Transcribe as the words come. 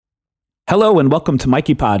Hello and welcome to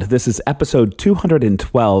Mikey Pod. This is episode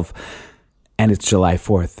 212 and it's July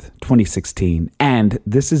 4th, 2016. And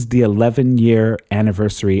this is the 11-year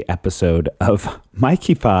anniversary episode of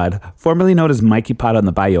Mikey Pod, formerly known as Mikey Pod on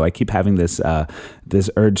the Bayou. I keep having this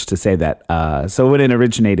urge to say that. So when it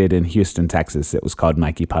originated in Houston, Texas, it was called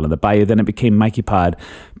Mikey Pod on the Bayou. Then it became Mikey Pod,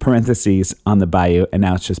 parentheses, on the Bayou. And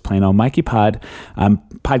now it's just plain old Mikey Pod. I'm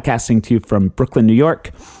podcasting to you from Brooklyn, New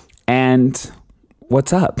York. And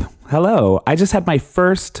what's up? Hello. I just had my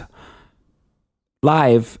first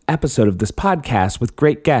live episode of this podcast with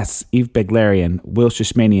great guests, Eve Beglarian, Will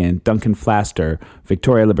Shishmanian, Duncan Flaster,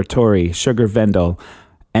 Victoria Liberatore, Sugar Vendel,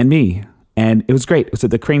 and me. And it was great. It was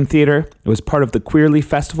at the Crane Theater. It was part of the Queerly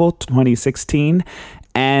Festival 2016.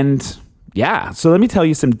 And yeah, so let me tell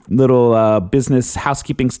you some little business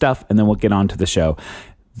housekeeping stuff, and then we'll get on to the show.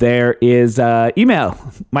 There is email,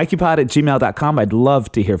 mikeypod@gmail.com. I'd love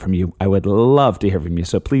to hear from you. I would love to hear from you.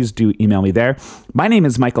 So please do email me there. My name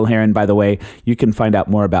is Michael Herron, by the way. You can find out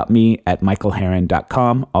more about me at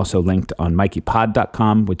michaelherron.com, also linked on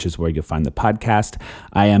mikeypod.com, which is where you'll find the podcast.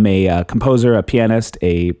 I am a composer, a pianist,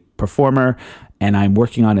 a performer, and I'm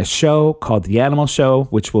working on a show called The Animal Show,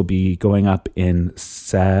 which will be going up in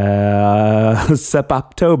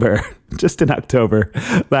October. Just in October,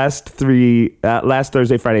 last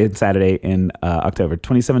Thursday, Friday, and Saturday in October,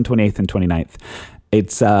 27th, 28th, and 29th.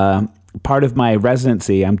 It's part of my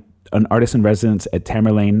residency. I'm an artist in residence at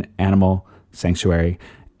Tamerlane Animal Sanctuary.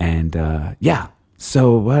 And yeah,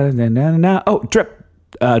 so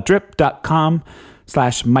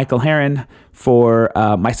drip.com/Michael Herron for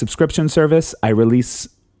my subscription service. I release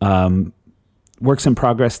works in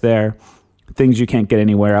progress there. Things you can't get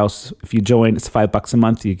anywhere else. If you join, it's $5 a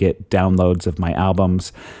month. You get downloads of my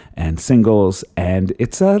albums and singles, and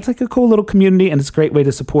it's like a cool little community, and it's a great way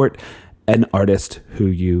to support an artist who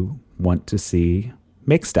you want to see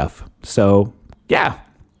make stuff. So yeah,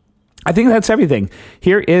 I think that's everything.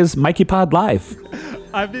 Here is Mikey Pod Live.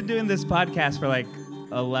 I've been doing this podcast for like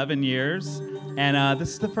 11 years, and this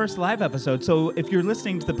is the first live episode. So if you're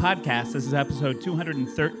listening to the podcast, this is episode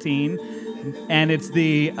 213. And it's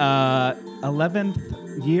the 11th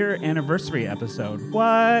year anniversary episode.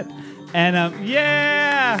 What? And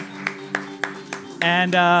yeah!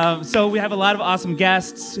 And so we have a lot of awesome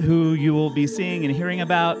guests who you will be seeing and hearing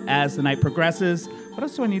about as the night progresses. What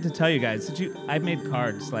else do I need to tell you guys? I made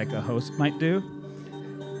cards like a host might do.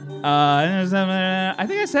 I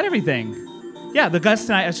think I said everything. Yeah, the guests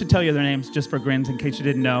tonight, I should tell you their names just for grins in case you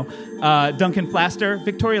didn't know. Duncan Flaster,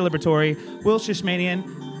 Victoria Liberatore, Will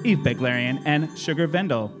Shishmanian, Eve Beglarian, and Sugar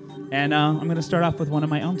Vendel. And I'm going to start off with one of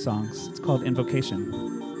my own songs. It's called Invocation.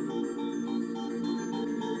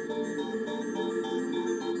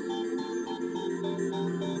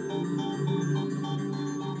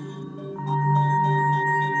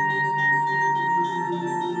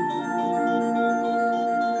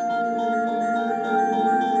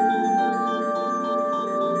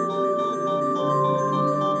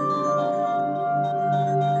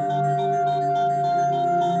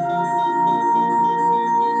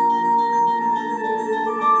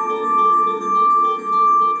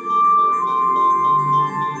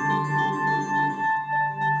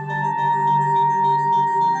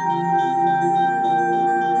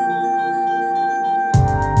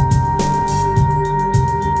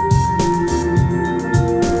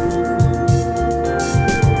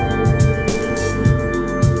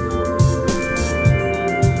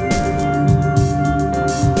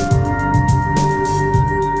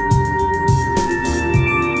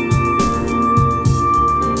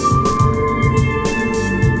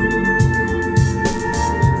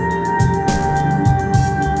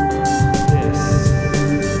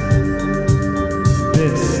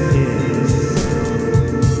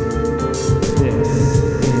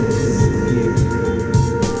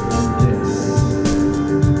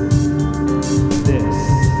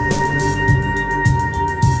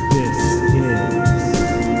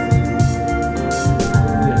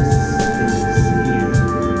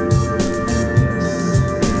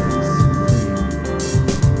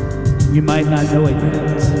 You might not know it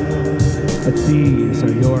yet, but these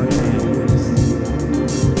are your hands,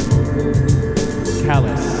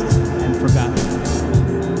 calloused and forgotten.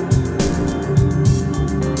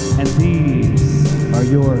 And these are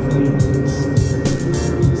your feet,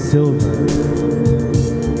 silver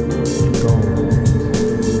and gold.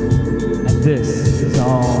 And this is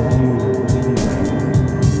all you anyway.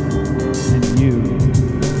 And you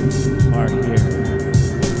are here.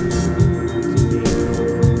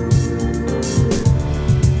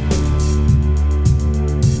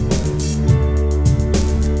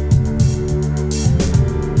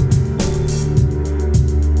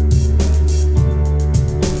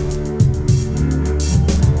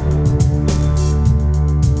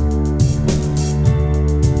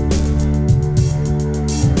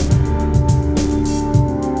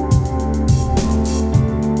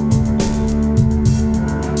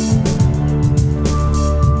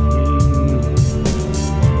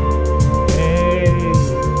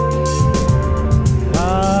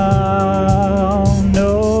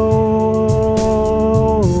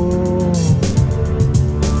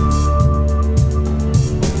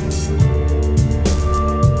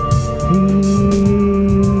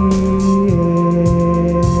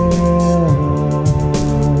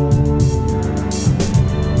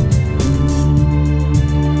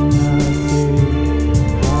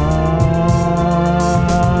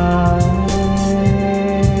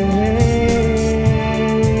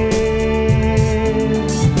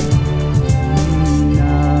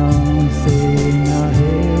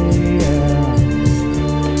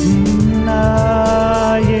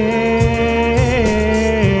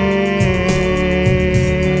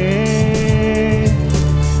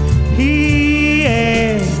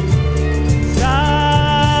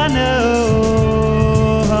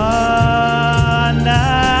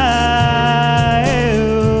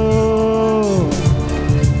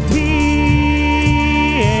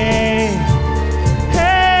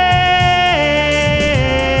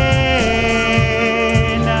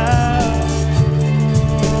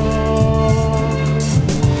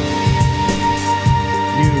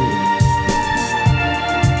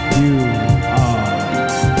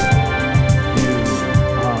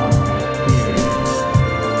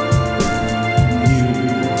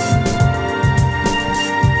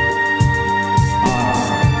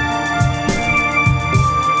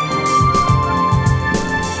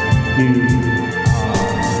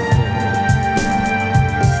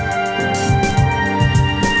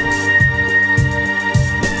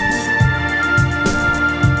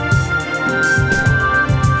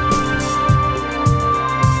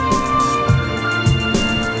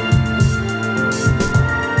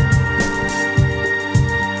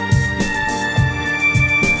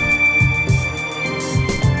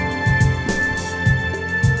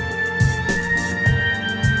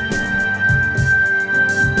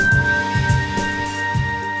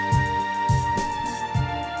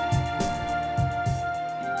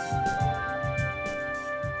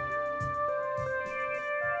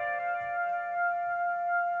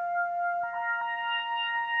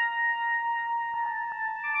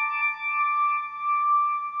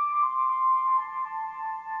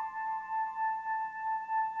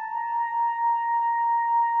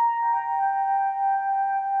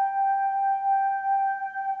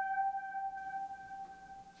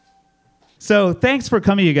 So thanks for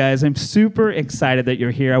coming, you guys. I'm super excited that you're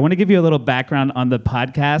here. I want to give you a little background on the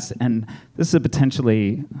podcast, and this is a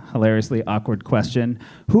potentially hilariously awkward question.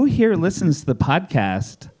 Who here listens to the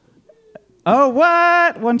podcast? Oh,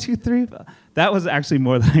 what? 1, 2, 3. That was actually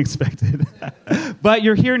more than I expected. But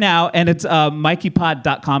you're here now, and it's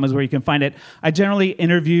mikeypod.com is where you can find it. I generally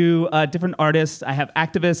interview different artists. I have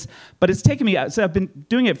activists, but it's taken me, so I've been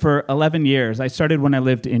doing it for 11 years. I started when I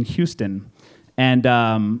lived in Houston. And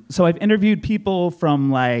so I've interviewed people from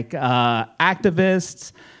like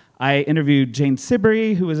activists. I interviewed Jane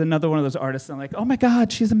Siberry, who is another one of those artists. And I'm like, oh my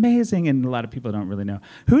God, she's amazing. And a lot of people don't really know.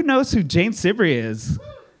 Who knows who Jane Siberry is?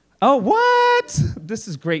 Oh, what? This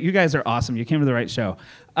is great. You guys are awesome. You came to the right show.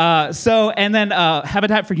 And then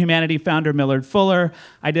Habitat for Humanity founder Millard Fuller.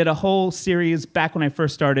 I did a whole series back when I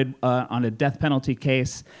first started on a death penalty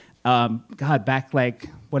case. Back like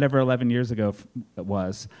whatever 11 years ago it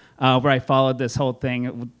was, where I followed this whole thing.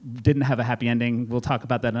 It didn't have a happy ending. We'll talk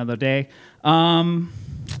about that another day.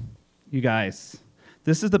 You guys,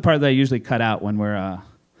 this is the part that I usually cut out when we're...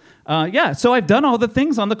 So I've done all the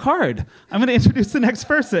things on the card. I'm going to introduce the next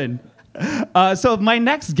person. So my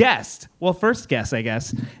next guest, first guest, I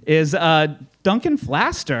guess, is Duncan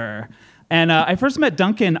Flaster. And I first met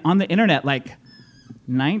Duncan on the internet like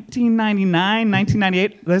 1999,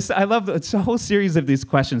 1998. I love it's a whole series of these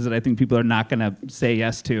questions that I think people are not going to say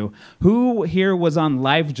yes to. Who here was on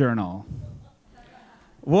LiveJournal?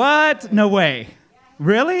 What? No way.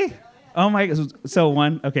 Really? Oh my! So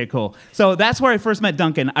one. Okay, cool. So that's where I first met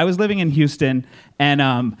Duncan. I was living in Houston, and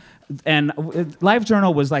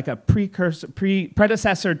LiveJournal was like a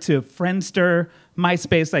predecessor to Friendster,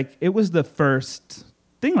 MySpace. Like it was the first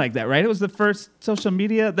thing like that, right? It was the first social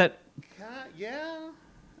media that.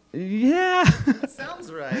 Yeah.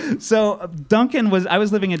 Sounds right. So I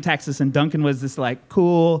was living in Texas, and Duncan was this like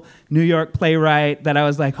cool New York playwright that I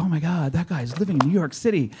was like, oh my God, that guy's living in New York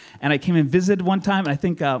City. And I came and visited one time, and I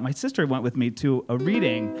think my sister went with me to a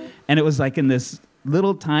reading, and it was like in this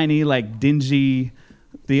little tiny like dingy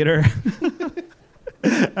theater.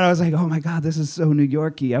 And I was like, oh my God, this is so New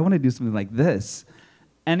York-y. I want to do something like this.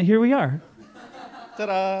 And here we are.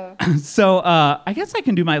 Ta-da! So I guess I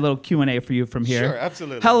can do my little Q&A for you from here. Sure,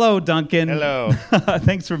 absolutely. Hello, Duncan. Hello.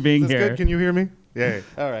 Thanks for being here. Good? Can you hear me? Yay.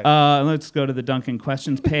 All right. Let's go to the Duncan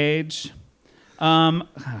questions page. God,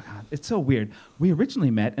 it's so weird. We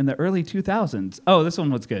originally met in the early 2000s. Oh, this one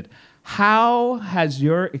was good. How has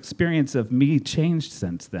your experience of me changed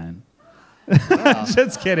since then? Wow.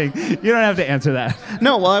 Just kidding. You don't have to answer that.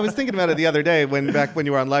 No, well, I was thinking about it the other day back when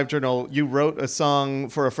you were on LiveJournal, you wrote a song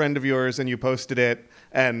for a friend of yours and you posted it,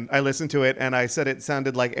 and I listened to it and I said it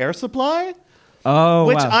sounded like Air Supply. Oh,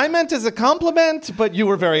 which wow. I meant as a compliment, but you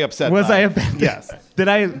were very upset. Was I offended? Yes. Did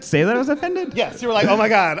I say that I was offended? Yes. You were like, "Oh my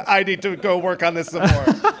God, I need to go work on this some more.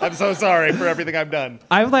 I'm so sorry for everything I've done."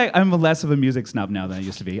 I'm less of a music snub now than I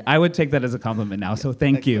used to be. I would take that as a compliment now. So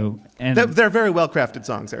thank you. And they're very well crafted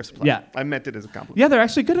songs, Air Supply. Yeah. I meant it as a compliment. Yeah, they're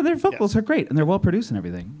actually good, and their vocals are great, and they're well produced and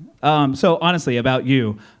everything. So honestly, about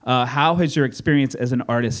you, how has your experience as an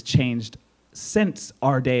artist changed since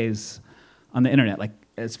our days on the internet? Like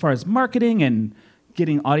as far as marketing and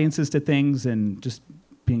getting audiences to things and just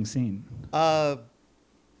being seen? Well,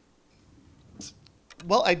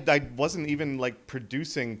 I wasn't even like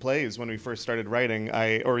producing plays when we first started writing,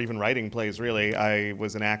 or even writing plays really. I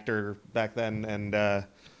was an actor back then, and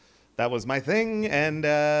that was my thing. And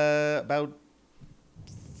about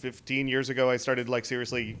 15 years ago, I started like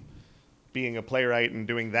seriously being a playwright and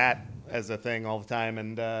doing that as a thing all the time.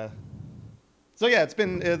 And so yeah, it's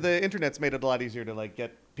been the internet's made it a lot easier to like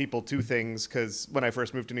get people to things, because when I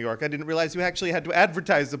first moved to New York, I didn't realize you actually had to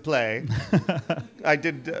advertise the play. I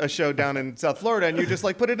did a show down in South Florida, and you just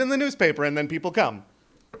like put it in the newspaper, and then people come.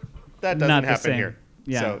 That doesn't happen here.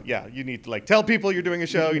 Yeah. So yeah, you need to like tell people you're doing a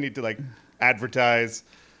show. You need to like advertise,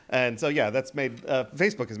 and so yeah, that's made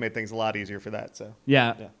Facebook has made things a lot easier for that. So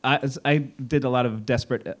yeah. I did a lot of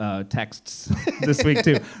desperate texts this week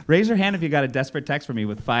too. Raise your hand if you got a desperate text for me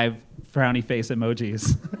with 5 frowny face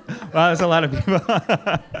emojis. Wow, that's a lot of people.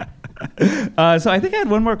 So I think I had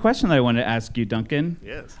one more question that I wanted to ask you, Duncan.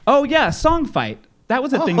 Yes. Oh yeah, Song Fight. That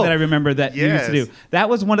was a thing that I remember that you used to do. That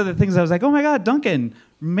was one of the things I was like, oh my God, Duncan,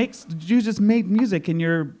 you just made music in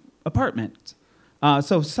your apartment.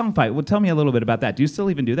 So Song Fight, well, tell me a little bit about that. Do you still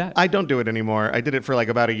even do that? I don't do it anymore. I did it for like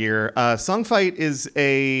about a year. Song Fight is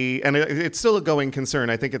and it's still a going concern.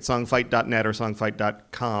 I think it's songfight.net or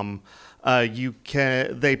songfight.com.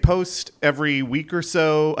 They post every week or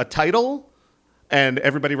so a title, and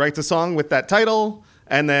everybody writes a song with that title,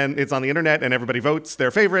 and then it's on the internet, and everybody votes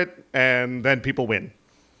their favorite, and then people win.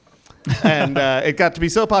 And it got to be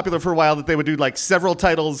so popular for a while that they would do like several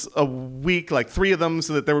titles a week, like 3 of them,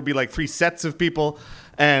 so that there would be like 3 sets of people.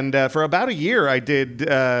 And for about a year, I did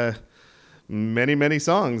many, many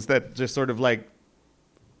songs that just sort of like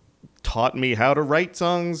taught me how to write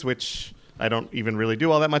songs, which I don't even really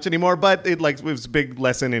do all that much anymore. But it was a big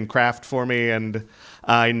lesson in craft for me, and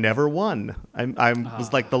I never won. I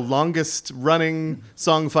was like the longest running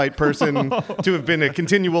song fight person to have been a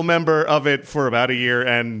continual member of it for about a year,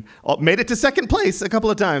 and made it to second place a couple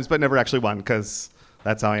of times, but never actually won because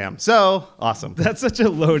that's how I am. So awesome. That's such a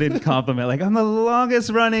loaded compliment. Like, I'm the longest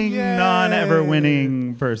running, non-ever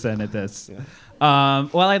winning person at this. Yeah.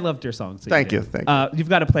 Well, I loved your song. So Thank you. You've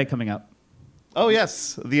got a play coming up. Oh,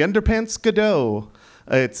 yes. The Underpants Godot.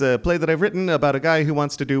 It's a play that I've written about a guy who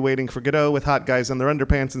wants to do Waiting for Godot with hot guys in their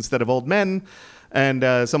underpants instead of old men.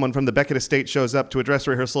 And someone from the Beckett estate shows up to a dress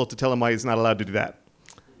rehearsal to tell him why he's not allowed to do that.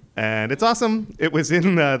 And it's awesome. It was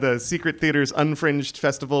in the Secret Theater's Unfringed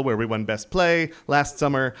Festival where we won Best Play last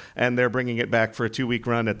summer, and they're bringing it back for a 2-week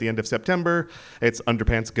run at the end of September. It's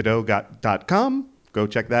underpantsgodot.com. Go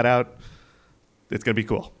check that out. It's going to be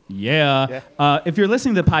cool. Yeah. If you're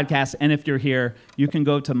listening to the podcast and if you're here, you can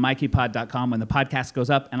go to mikeypod.com when the podcast goes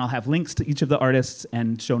up, and I'll have links to each of the artists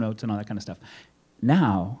and show notes and all that kind of stuff.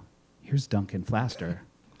 Now, here's Duncan Flaster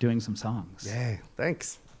doing some songs. Yay.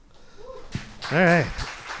 Thanks. All right.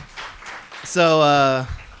 So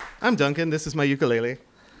I'm Duncan. This is my ukulele.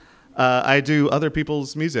 I do other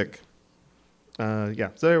people's music. So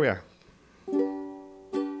there we are.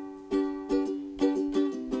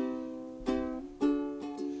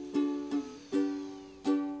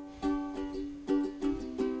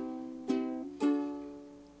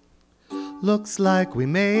 Looks like we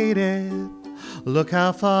made it. Look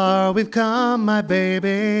how far we've come, my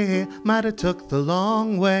baby. Might have took the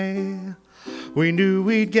long way. We knew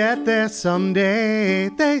we'd get there someday.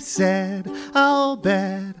 They said, I'll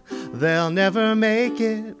bet they'll never make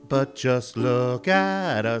it. But just look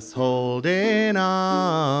at us holding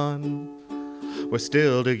on. We're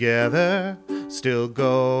still together, still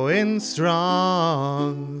going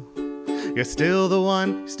strong. You're still the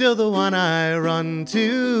one I run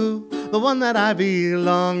to, the one that I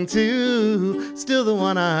belong to, still the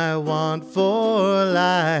one I want for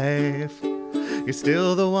life. You're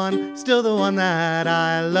still the one that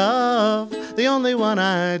I love, the only one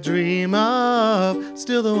I dream of,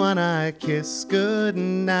 still the one I kiss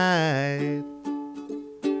goodnight.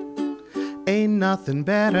 Ain't nothing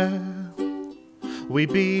better. We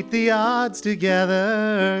beat the odds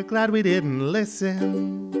together, glad we didn't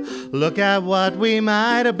listen. Look at what we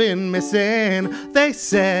might have been missing. They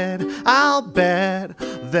said, I'll bet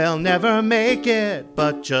they'll never make it.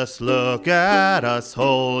 But just look at us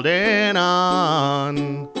holding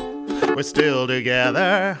on. We're still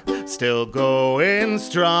together, still going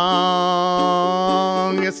strong.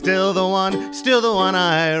 You're still the one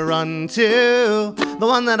I run to, the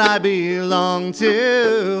one that I belong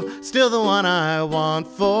to, still the one I want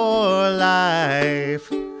for life.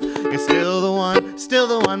 You're still the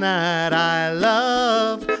one that I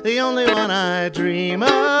love, the only one I dream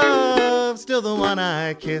of, still the one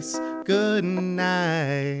I kiss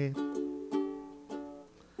goodnight.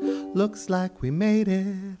 Looks like we made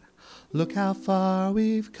it. Look how far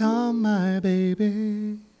we've come, my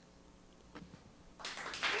baby.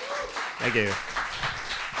 Thank you.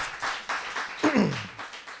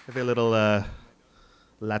 Have a little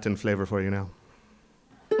Latin flavor for you now.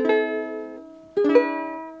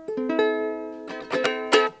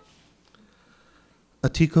 A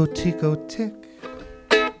tico tico tick,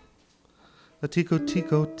 a tico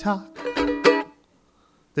tico tock.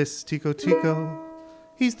 This tico tico,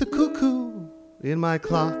 he's the cuckoo in my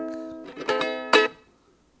clock.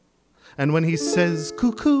 And when he says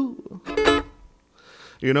cuckoo,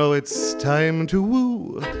 you know it's time to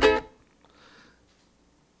woo.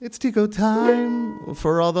 It's tico time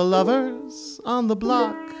for all the lovers on the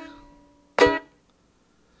block.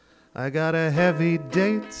 I got a heavy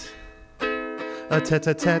date, a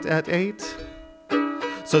tete-a-tete at 8.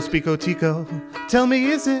 So speako tico, tell me,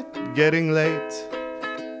 is it getting late?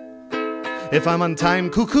 If I'm on time,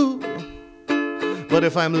 cuckoo, but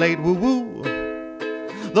if I'm late, woo-woo.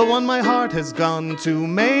 The one my heart has gone to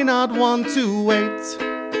may not want to wait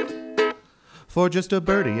for just a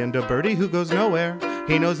birdie, and a birdie who goes nowhere.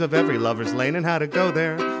 He knows of every lover's lane and how to go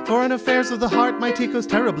there. For in affairs of the heart, my Tico's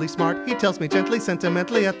terribly smart. He tells me gently,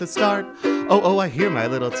 sentimentally at the start. Oh, I hear my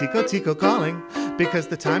little Tico, Tico calling, because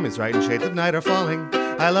the time is right and shades of night are falling.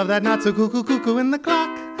 I love that not so cuckoo, cuckoo in the clock.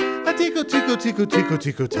 A Tico, Tico, Tico, Tico,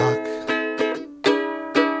 Tico, talk.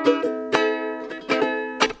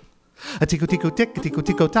 A tico tico tick, a tico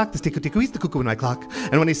tico tock. This tico tico, he's the cuckoo in my clock.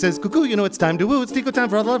 And when he says cuckoo, you know it's time to woo. It's tico time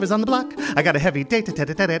for all the lovers on the block. I got a heavy date,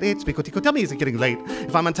 it's tico tico. Tell me, is it getting late?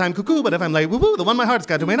 If I'm on time, cuckoo, but if I'm late, woo woo. The one my heart's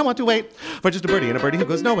got to win, I want to wait for just a birdie, and a birdie who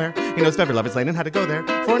goes nowhere. He knows if every lover's lane and how to go there.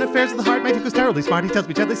 Foreign affairs of the heart, my tico's terribly smart. He tells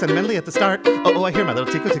me gently, sentimentally at the start. Oh, I hear my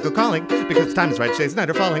little tico tico calling, because the time is right, shades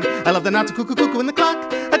night are falling. I love the knots of cuckoo cuckoo in the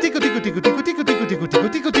clock. A tico tico tico tico tico tico tico tico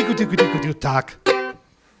tico tico tico tico tico tock.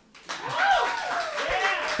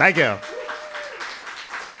 Thank you.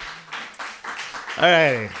 All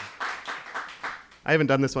right. I haven't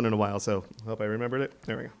done this one in a while, so I hope I remembered it.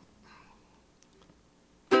 There we go.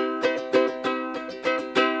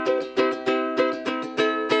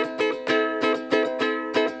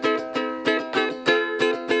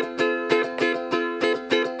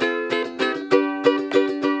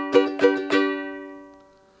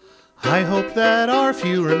 I hope that our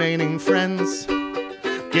few remaining friends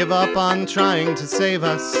give up on trying to save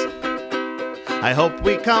us. I hope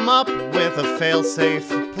we come up with a fail-safe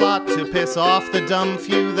plot to piss off the dumb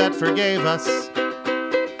few that forgave us.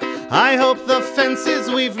 I hope the fences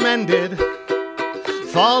we've mended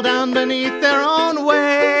fall down beneath their own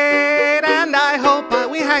weight. And I hope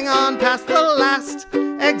we hang on past the last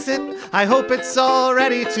exit. I hope it's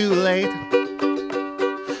already too late.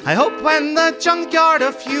 I hope when the junkyard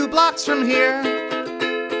a few blocks from here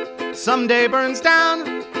someday burns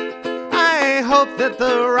down, I hope that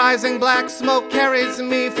the rising black smoke carries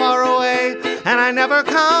me far away, and I never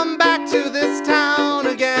come back to this town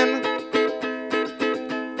again.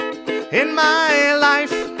 In my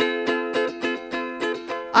life,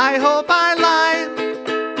 I hope I lie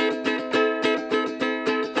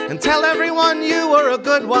and tell everyone you were a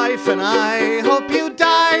good wife, and I hope you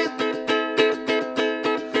die.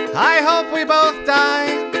 I hope we both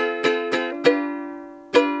die.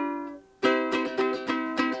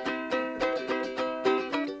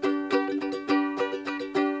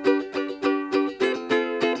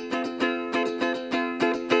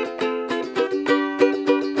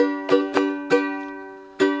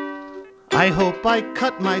 I hope I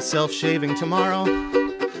cut myself shaving tomorrow.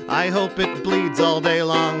 I hope it bleeds all day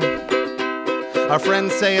long. Our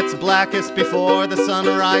friends say it's blackest before the sun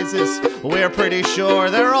rises. We're pretty sure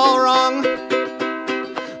they're all wrong.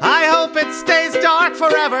 I hope it stays dark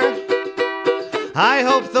forever. I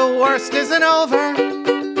hope the worst isn't over.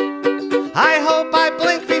 I hope I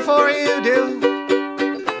blink before you do.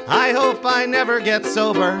 I hope I never get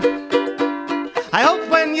sober. I hope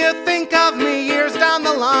when you think of me years down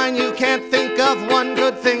the line, you can't think of one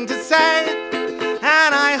good thing to say.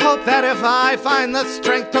 And I hope that if I find the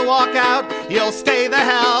strength to walk out, you'll stay the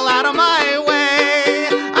hell out of my way.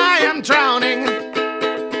 I am drowning.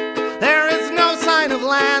 There is no sign of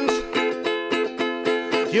land.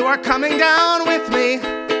 You are coming down with me,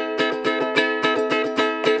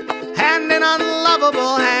 hand in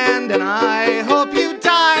unlovable hand, and I hope you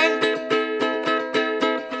die.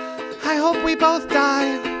 I hope we both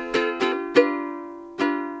die.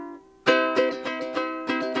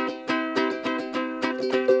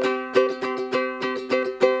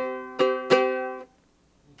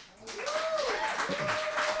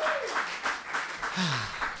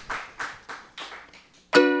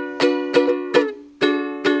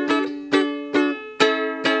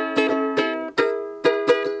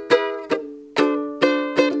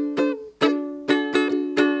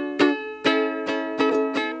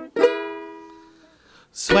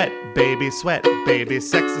 Sweat, baby,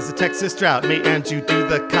 sex is a Texas drought. Me and you do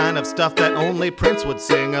the kind of stuff that only Prince would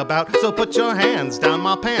sing about. So put your hands down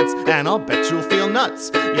my pants, and I'll bet you'll feel nuts.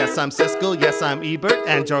 Yes, I'm Siskel, yes, I'm Ebert,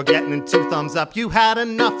 and you're getting 2 thumbs up. You had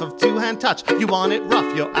enough of 2-hand touch. You want it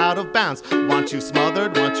rough, you're out of bounds. Want you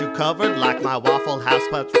smothered, want you covered, like my Waffle House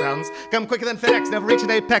browns. Come quicker than FedEx, never reach an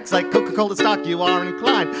apex. Like Coca-Cola stock, you are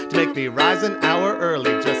inclined to make me rise an hour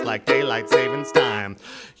early, just like daylight savings time.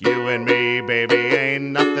 You and me, baby, ain't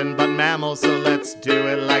nothing but mammals, so let's do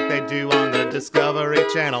it like they do on the Discovery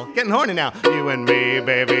Channel. Getting horny now. You and me,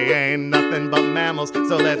 baby, ain't nothing but mammals,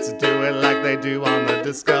 so let's do it like they do on the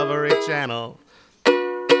Discovery Channel.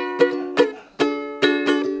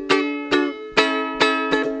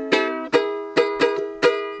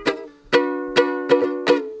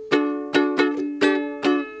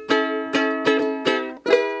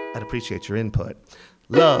 I'd appreciate your input.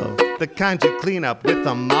 Love, the kind you clean up with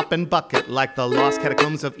a mop and bucket, like the lost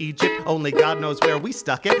catacombs of Egypt. Only God knows where we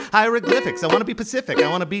stuck it. Hieroglyphics, I want to be Pacific. I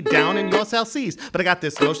want to be down in your South Seas. But I got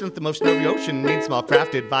this notion that the motion of the ocean needs small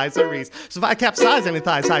craft advisories. So if I capsize any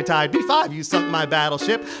thighs, high tide, B5, you sunk my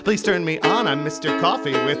battleship. Please turn me on, I'm Mr.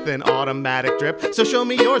 Coffee with an automatic drip. So show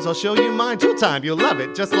me yours, I'll show you mine. Tool time, you'll love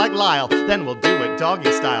it, just like Lyle. Then we'll do it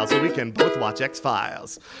doggy style, so we can both watch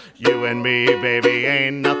X-Files. You and me, baby,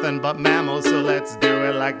 ain't nothing but mammals, so let's do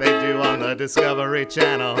it like they do on the Discovery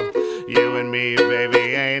Channel. You and me,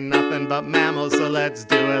 baby, ain't nothing but mammals, so let's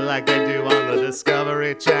do it like they do on the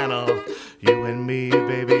Discovery Channel. You and me,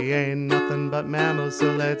 baby, ain't nothing but mammals,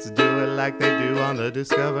 so let's do it like they do on the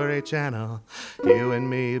Discovery Channel. You and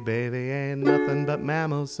me, baby, ain't nothing but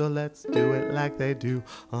mammals, so let's do it like they do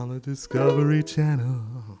on the Discovery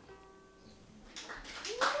Channel.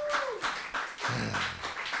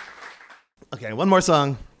 Okay, one more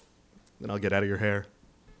song, then I'll get out of your hair.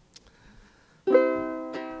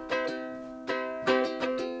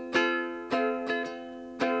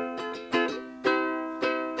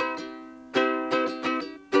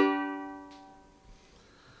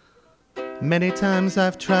 Many times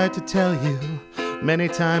I've tried to tell you, many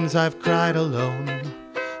times I've cried alone.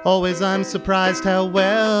 Always I'm surprised how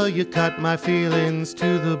well you cut my feelings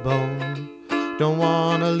to the bone. Don't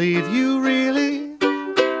wanna leave you really,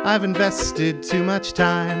 I've invested too much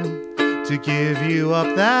time to give you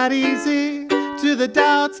up that easy. To the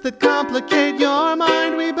doubts that complicate your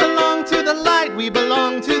mind, we belong to the light, we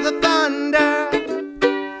belong to the thunder.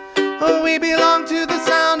 Oh, we belong to the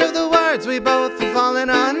sound of the words we both have fallen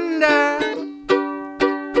under.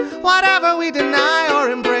 Whatever we deny or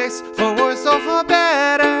embrace, for worse or for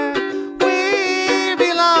better, we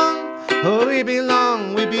belong, oh we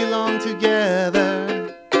belong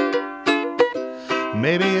together.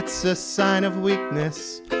 Maybe it's a sign of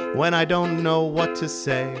weakness when I don't know what to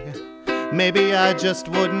say. Maybe I just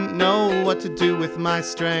wouldn't know what to do with my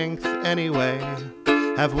strength anyway.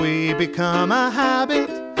 Have we become a habit?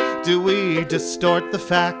 Do we distort the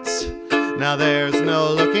facts? Now there's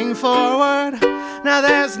no looking forward. Now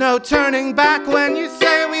there's no turning back when you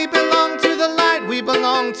say we belong to the light, we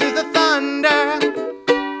belong to the thunder.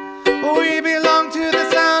 We belong to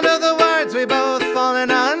the sound of the words we both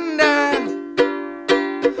fallen under.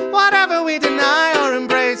 Whatever we deny or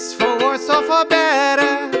embrace, for worse or for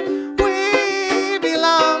better, we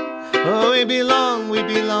belong, oh we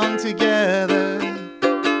belong together.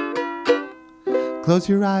 Close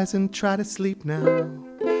your eyes and try to sleep now.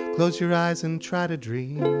 Close your eyes and try to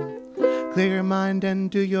dream. Clear your mind and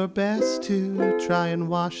do your best to try and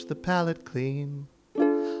wash the palate clean.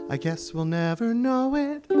 I guess we'll never know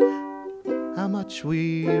it, how much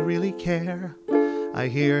we really care. I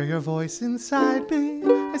hear your voice inside me,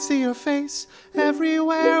 I see your face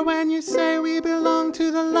everywhere when you say we belong to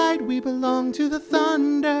the light, we belong to the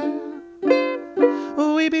thunder.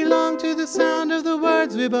 We belong to the sound of the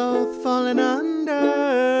words we both fallen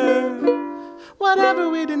under. Whatever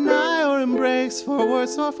we deny or embrace, for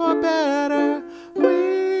worse or for better,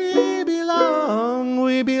 we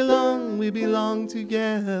belong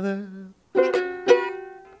together.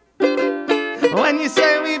 When you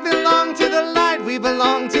say we belong to the light, we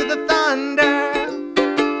belong to the thunder.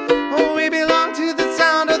 We belong to the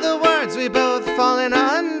sound of the words we both fallen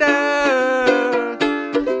under.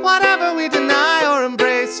 Whatever we deny or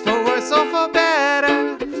embrace, for worse or for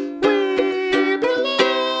better,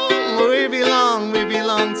 we belong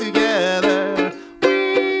together.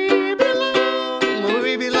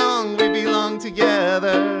 We belong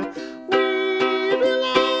together. We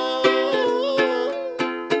belong.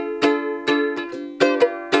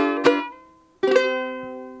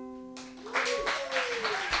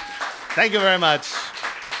 Thank you very much.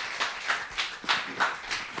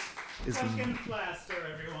 Second plaster,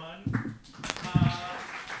 everyone.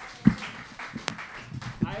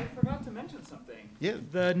 I forgot to mention something. Yeah.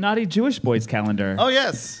 The Naughty Jewish Boys calendar. Oh,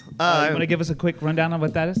 yes. You want to give us a quick rundown on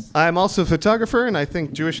what that is? I'm also a photographer, and I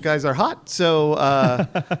think Jewish guys are hot. So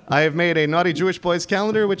I have made a Naughty Jewish Boys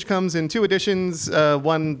calendar, which comes in 2 editions.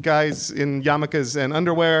 One guys in yarmulkes and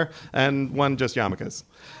underwear, and one just yarmulkes.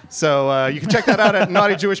 So you can check that out at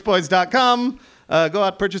naughtijewishboys.com. Go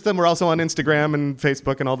out, purchase them. We're also on Instagram and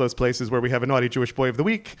Facebook and all those places where we have a Naughty Jewish Boy of the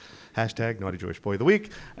Week. Hashtag Naughty Jewish Boy of the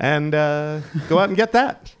Week. And go out and get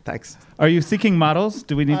that. Thanks. Are you seeking models?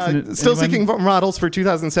 Do we need to... Still seeking models for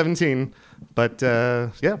 2017. But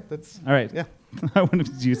yeah, that's... All right. Yeah.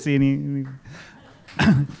 Did you see any...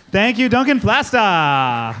 Thank you, Duncan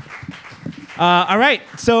Flasta. All right,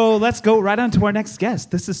 so let's go right on to our next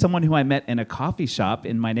guest. This is someone who I met in a coffee shop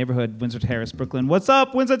in my neighborhood, Windsor Terrace, Brooklyn. What's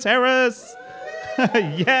up, Windsor Terrace?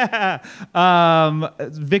 Yeah.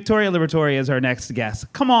 Victoria Liberatore is our next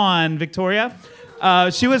guest. Come on, Victoria.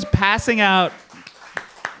 She was passing out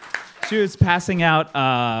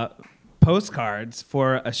postcards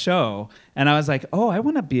for a show, and I was like, "Oh, I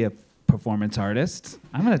want to be a performance artist.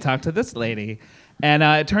 I'm going to talk to this lady." And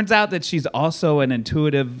it turns out that she's also an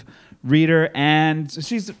intuitive reader, and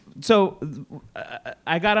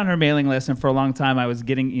I got on her mailing list, and for a long time I was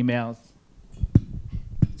getting emails.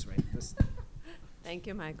 That's right. Thank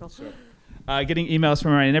you, Michael. Sure. Getting emails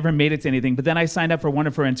from her. I never made it to anything, but then I signed up for one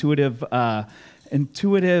of her intuitive. I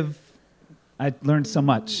learned so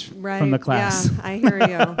much from the class. Yeah, I hear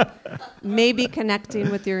you. Maybe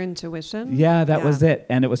connecting with your intuition. Yeah, that was it.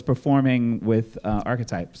 And it was performing with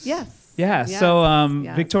archetypes. Yes. Yeah. Yes. So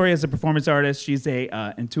Yes. Victoria is a performance artist. She's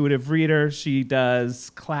a intuitive reader. She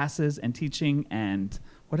does classes and teaching. And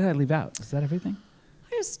what did I leave out? Is that everything? I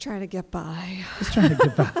just try to get by. Just trying to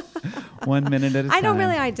get by 1 minute at a time. I don't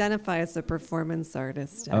really identify as a performance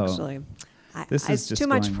artist, actually. This is it's just too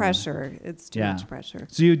much going on. pressure. It's too much pressure.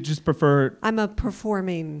 So you just prefer... I'm a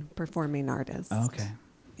performing artist. Okay.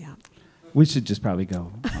 Yeah. We should just probably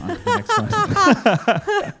go on to the next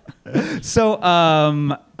one. So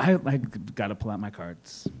I got to pull out my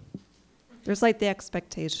cards. There's like the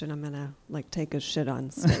expectation I'm gonna like take a shit on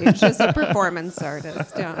stage as a performance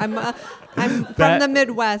artist. Yeah, I'm from the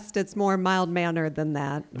Midwest. It's more mild mannered than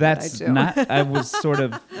that. That's not. I was sort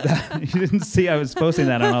of. You didn't see. I was posting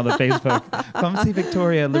that on all the Facebook. Come see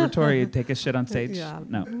Victoria Liberatore take a shit on stage. Yeah.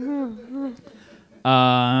 No.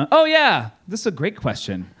 Oh yeah, this is a great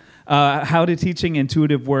question. How do teaching,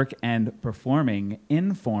 intuitive work, and performing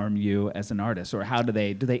inform you as an artist, or how do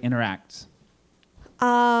they interact?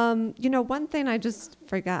 One thing I just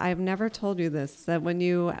forgot, I've never told you this, that when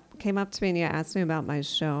you came up to me and you asked me about my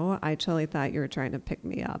show, I totally thought you were trying to pick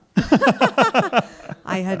me up.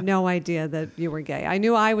 I had no idea that you were gay. I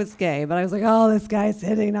knew I was gay, but I was like, oh, this guy's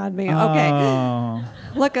hitting on me. Okay.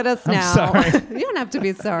 Look at us now. I'm sorry. You don't have to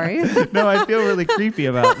be sorry. No, I feel really creepy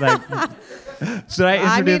about that. Should I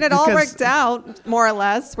introduce? I mean, it all worked out, more or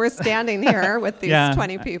less. We're standing here with these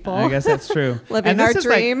 20 people. I guess that's true. Living our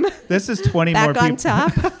dream. This is 20 Back more people. on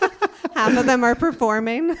top. Half of them are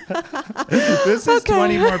performing. This is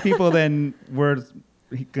 20 more people than were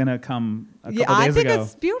going to come a couple days ago. I think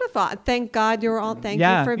it's beautiful. Thank God you're all. Thank you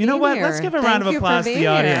for being here. You know what? Let's give a round of applause to the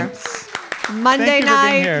audience. Monday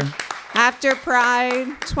night. Here. After Pride,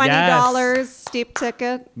 $20, steep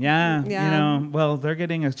ticket. Yeah, Yeah. well, they're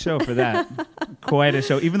getting a show for that. Quite a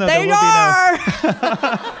show, even though They there will are! be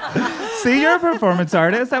no... See, you're a performance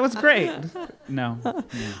artist. That was great. No.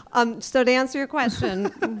 So to answer your question,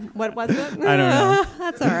 what was it? I don't know.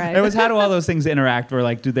 That's all right. It was how do all those things interact, or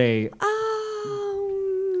like do they...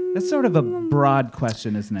 That's sort of a broad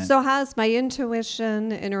question, isn't it? So how does my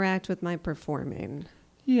intuition interact with my performing?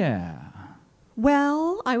 Yeah.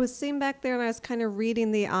 Well, I was sitting back there and I was kind of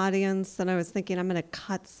reading the audience and I was thinking I'm going to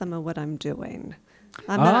cut some of what I'm doing.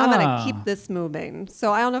 I'm going to keep this moving.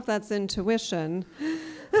 So I don't know if that's intuition.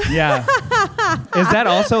 Yeah. Is that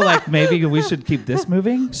also like maybe we should keep this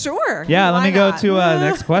moving? Sure. Yeah, let me go not? to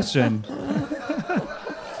next question.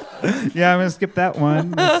 Yeah, I'm going to skip that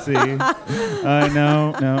one. Let's see.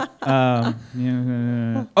 No.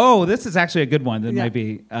 Oh, this is actually a good one that might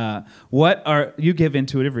be. You give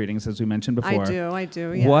intuitive readings, as we mentioned before. I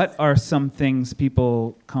do, yes. What are some things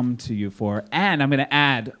people come to you for? And I'm going to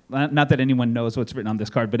add, not that anyone knows what's written on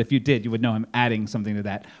this card, but if you did, you would know I'm adding something to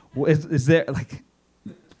that. Is there, like...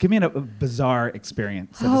 Give me a bizarre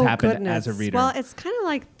experience that has happened as a reader. Well, it's kind of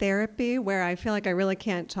like therapy where I feel like I really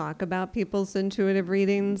can't talk about people's intuitive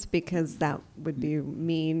readings because that would be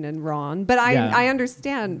mean and wrong. But I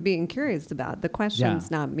understand being curious about it. The question's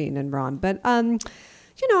not mean and wrong. But, I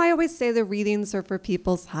always say the readings are for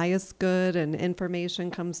people's highest good and information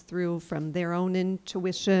comes through from their own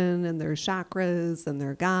intuition and their chakras and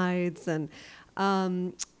their guides. And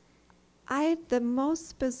the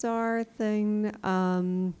most bizarre thing,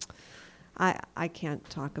 I can't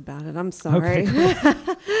talk about it. I'm sorry. Okay.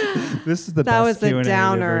 This is the that best was Q&A a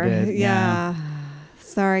downer. we ever did. Yeah.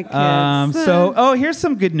 Sorry, kids. Here's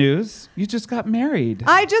some good news. You just got married.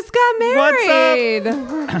 I just got married.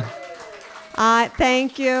 What's up?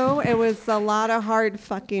 Thank you. It was a lot of hard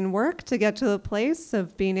fucking work to get to the place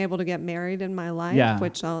of being able to get married in my life,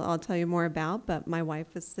 which I'll tell you more about. But my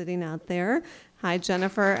wife is sitting out there. Hi,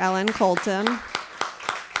 Jennifer Ellen Colton.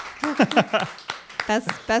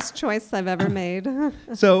 Best choice I've ever made.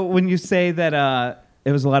 So when you say that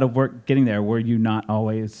it was a lot of work getting there, were you not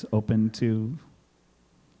always open to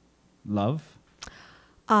love?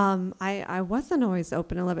 I wasn't always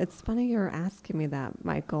open to love. It's funny you're asking me that,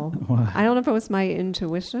 Michael. Why? I don't know if it was my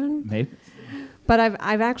intuition. Maybe. But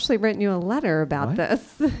I've actually written you a letter about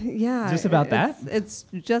this. Yeah. Just about that? It's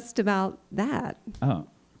just about that. Oh.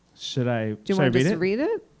 Should I Do you want to just read it?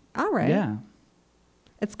 read it? All right. Yeah.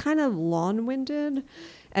 It's kind of long-winded,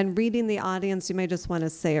 and reading the audience, you may just want to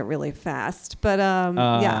say it really fast. But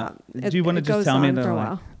yeah. Do you want to just tell me that? For a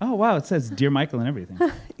while. Oh wow, it says "Dear Michael" and everything.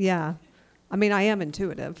 Yeah. I mean, I am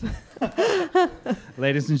intuitive.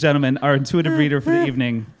 Ladies and gentlemen, our intuitive reader for the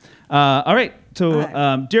evening. All right.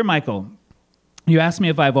 So, Dear Michael, you asked me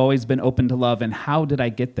if I've always been open to love and how did I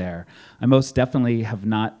get there. I most definitely have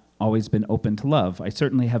not always been open to love. I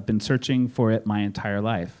certainly have been searching for it my entire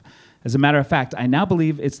life. As a matter of fact, I now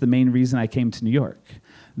believe it's the main reason I came to New York.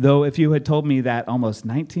 Though if you had told me that almost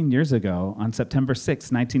 19 years ago, on September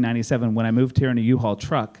 6, 1997, when I moved here in a U-Haul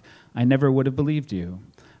truck, I never would have believed you.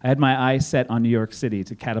 I had my eyes set on New York City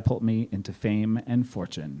to catapult me into fame and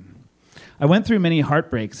fortune. I went through many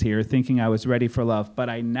heartbreaks here thinking I was ready for love, but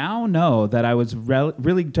I now know that I was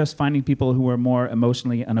really just finding people who were more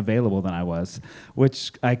emotionally unavailable than I was,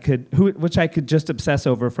 which I could just obsess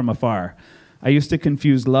over from afar. I used to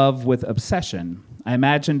confuse love with obsession. I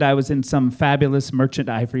imagined I was in some fabulous Merchant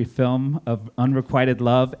Ivory film of unrequited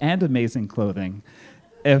love and amazing clothing.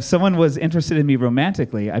 If someone was interested in me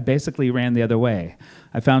romantically, I basically ran the other way.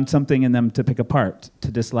 I found something in them to pick apart,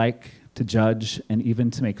 to dislike, to judge, and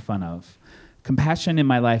even to make fun of. Compassion in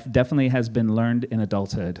my life definitely has been learned in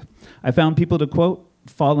adulthood. I found people to, quote,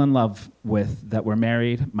 fall in love with that were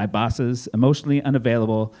married, my bosses, emotionally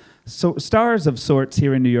unavailable, so stars of sorts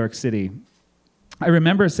here in New York City. I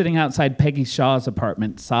remember sitting outside Peggy Shaw's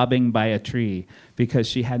apartment, sobbing by a tree because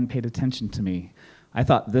she hadn't paid attention to me. I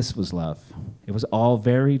thought this was love. It was all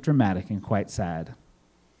very dramatic and quite sad.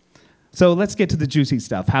 So let's get to the juicy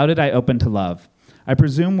stuff. How did I open to love? I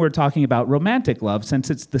presume we're talking about romantic love,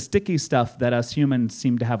 since it's the sticky stuff that us humans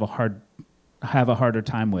seem to have a harder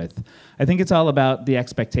time with. I think it's all about the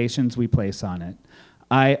expectations we place on it.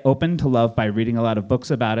 I opened to love by reading a lot of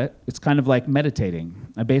books about it. It's kind of like meditating.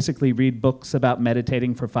 I basically read books about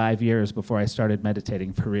meditating for 5 years before I started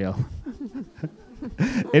meditating for real.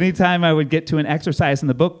 Anytime I would get to an exercise in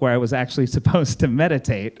the book where I was actually supposed to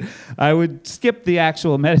meditate, I would skip the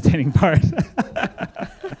actual meditating part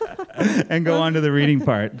and go on to the reading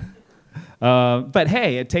part. But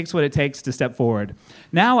hey, it takes what it takes to step forward.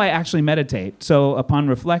 Now I actually meditate. So upon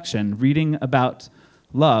reflection, reading about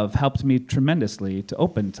love helped me tremendously to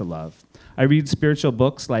open to love. I read spiritual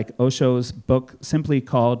books like Osho's book simply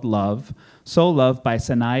called Love, Soul Love by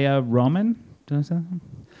Sanaya Roman,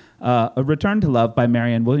 A Return to Love by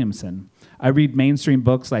Marianne Williamson. I read mainstream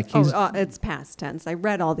books like... it's past tense. I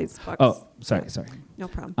read all these books. Oh, sorry. No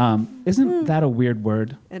problem. Isn't that a weird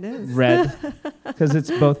word? It is. Read. Because it's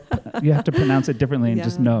both... You have to pronounce it differently and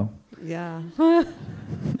just know. Yeah.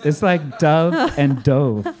 It's like dove and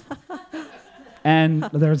dove. And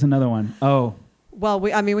there's another one. Oh. Well,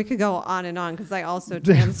 we could go on and on because I also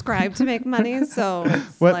transcribe to make money. So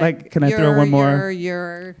it's can I throw one more?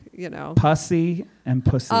 You're, Pussy and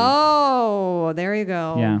pussy. Oh, there you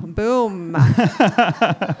go. Yeah. Boom.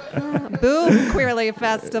 Boom, Queerly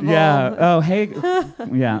Festival. Yeah. Oh, hey.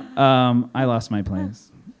 Yeah. I lost my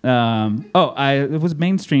place. It was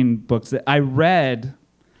mainstream books that I read.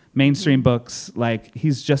 Mainstream books like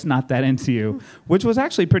He's Just Not That Into You, which was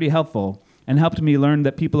actually pretty helpful. And helped me learn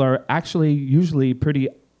that people are actually usually pretty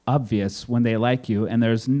obvious when they like you, and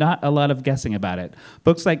there's not a lot of guessing about it.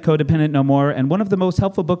 Books like Codependent No More, and one of the most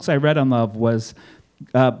helpful books I read on love was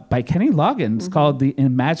by Kenny Loggins called The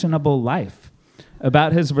Imaginable Life,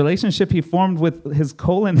 about his relationship he formed with his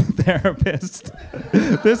colon therapist.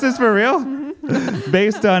 This is for real?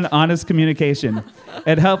 Based on honest communication.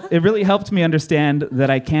 It really helped me understand that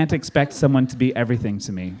I can't expect someone to be everything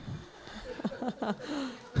to me.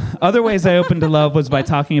 Other ways I opened to love was by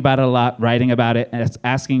talking about it a lot, writing about it, and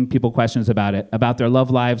asking people questions about it, about their love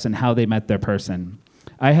lives and how they met their person.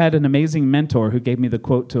 I had an amazing mentor who gave me this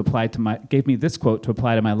quote to apply to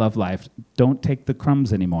my love life: "Don't take the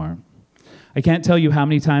crumbs anymore." I can't tell you how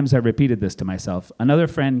many times I repeated this to myself. Another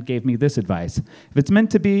friend gave me this advice: if it's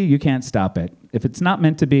meant to be, you can't stop it. If it's not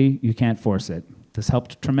meant to be, you can't force it. This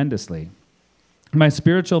helped tremendously. My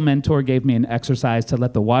spiritual mentor gave me an exercise to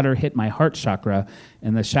let the water hit my heart chakra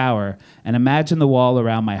in the shower and imagine the wall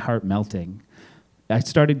around my heart melting. I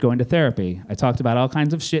started going to therapy. I talked about all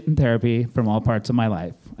kinds of shit in therapy from all parts of my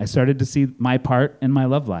life. I started to see my part in my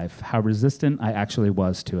love life, how resistant I actually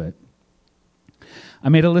was to it. I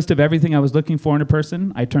made a list of everything I was looking for in a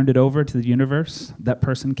person. I turned it over to the universe. That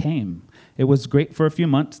person came. It was great for a few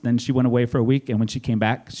months, then she went away for a week, and when she came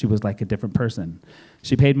back, she was like a different person.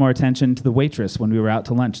 She paid more attention to the waitress when we were out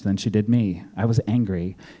to lunch than she did me. I was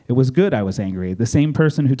angry. It was good I was angry. The same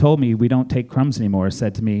person who told me we don't take crumbs anymore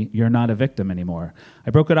said to me, "You're not a victim anymore." I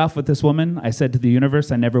broke it off with this woman. I said to the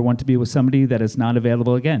universe, I never want to be with somebody that is not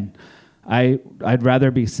available again. I'd rather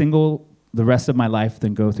be single the rest of my life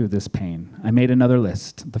than go through this pain. I made another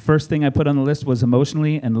list. The first thing I put on the list was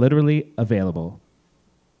emotionally and literally available,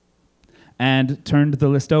 and turned the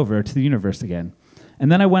list over to the universe again.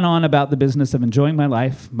 And then I went on about the business of enjoying my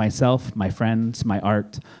life, myself, my friends, my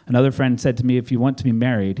art. Another friend said to me, if you want to be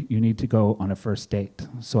married, you need to go on a first date.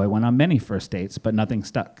 So I went on many first dates, but nothing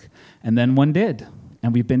stuck. And then one did.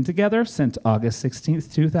 And we've been together since August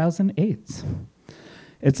 16th, 2008.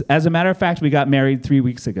 As a matter of fact, we got married 3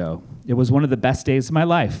 weeks ago. It was one of the best days of my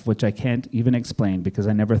life, which I can't even explain because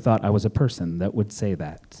I never thought I was a person that would say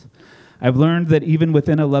that. I've learned that even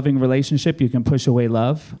within a loving relationship, you can push away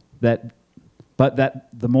love, but that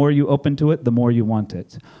the more you open to it, the more you want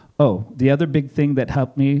it. Oh, the other big thing that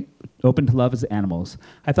helped me open to love is animals.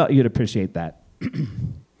 I thought you'd appreciate that.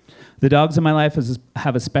 The dogs in my life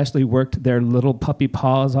have especially worked their little puppy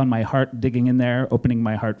paws on my heart, digging in there, opening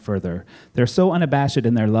my heart further. They're so unabashed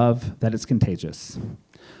in their love that it's contagious.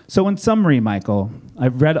 So in summary, Michael,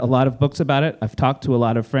 I've read a lot of books about it. I've talked to a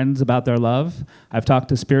lot of friends about their love. I've talked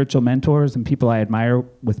to spiritual mentors and people I admire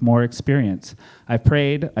with more experience. I've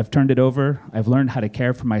prayed. I've turned it over. I've learned how to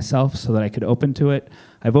care for myself so that I could open to it.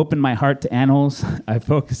 I've opened my heart to animals. I've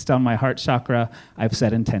focused on my heart chakra. I've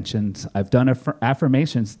set intentions. I've done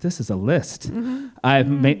affirmations. This is a list. Mm-hmm. I've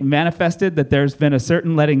manifested that there's been a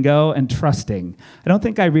certain letting go and trusting. I don't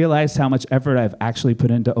think I realized how much effort I've actually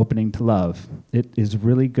put into opening to love. It is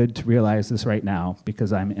really good to realize this right now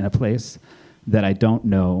because I'm in a place that I don't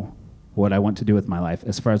know what I want to do with my life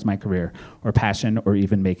as far as my career or passion or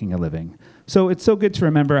even making a living. So it's so good to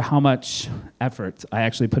remember how much effort I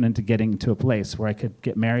actually put into getting to a place where I could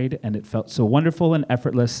get married, and it felt so wonderful and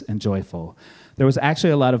effortless and joyful. There was actually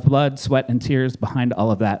a lot of blood, sweat, and tears behind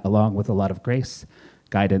all of that, along with a lot of grace,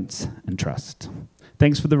 guidance, and trust.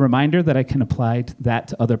 Thanks for the reminder that I can apply that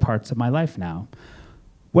to other parts of my life now.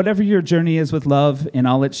 Whatever your journey is with love in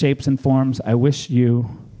all its shapes and forms, I wish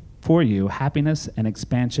for you happiness and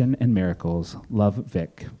expansion and miracles. Love,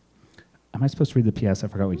 Vic. Am I supposed to read the PS? I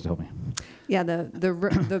forgot what you told me. Yeah,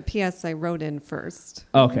 the PS I wrote in first.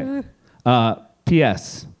 Okay.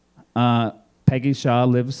 PS. Peggy Shaw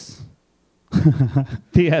lives.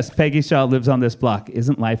 PS. Peggy Shaw lives on this block.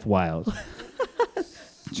 Isn't life wild?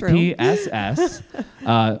 True. PSS.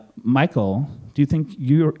 Michael, do you think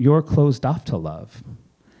you're closed off to love?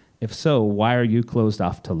 If so, why are you closed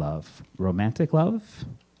off to love? Romantic love?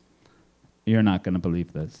 You're not going to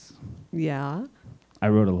believe this. Yeah. I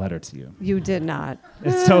wrote a letter to you. You did not.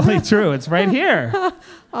 It's totally true. It's right here.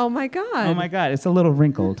 Oh, my God. Oh, my God. It's a little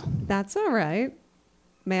wrinkled. That's all right.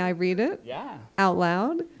 May I read it? Yeah. Out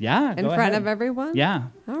loud? Yeah. In front of everyone? Yeah.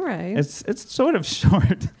 All right. It's sort of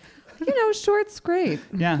short. Short's great.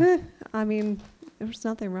 Yeah. I mean, there's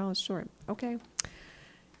nothing wrong with short. Okay.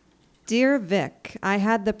 Dear Vic, I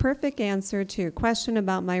had the perfect answer to your question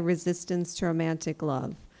about my resistance to romantic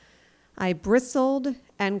love. I bristled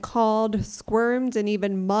and called, squirmed, and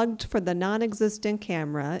even mugged for the non-existent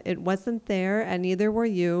camera. It wasn't there, and neither were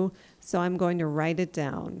you, so I'm going to write it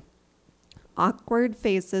down. Awkward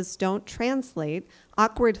faces don't translate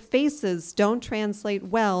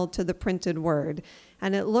well to the printed word,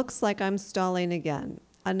 and it looks like I'm stalling again.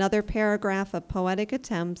 Another paragraph of poetic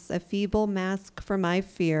attempts, a feeble mask for my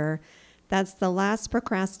fear. That's the last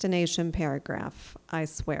procrastination paragraph, I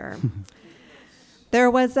swear. There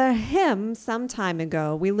was a hymn some time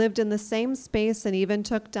ago. We lived in the same space and even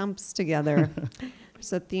took dumps together.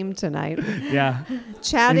 There's a theme tonight. Yeah.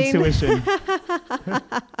 Chatting. Intuition.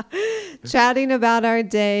 Chatting about our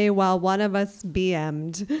day while one of us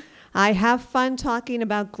BM'd. I have fun talking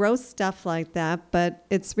about gross stuff like that, but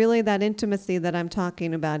it's really that intimacy that I'm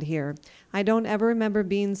talking about here. I don't ever remember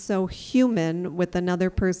being so human with another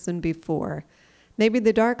person before. Maybe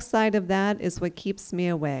the dark side of that is what keeps me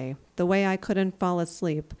away, the way I couldn't fall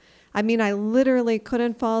asleep. I mean, I literally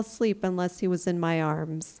couldn't fall asleep unless he was in my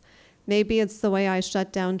arms. Maybe it's the way I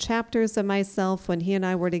shut down chapters of myself when he and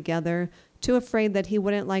I were together, too afraid that he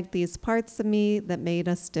wouldn't like these parts of me that made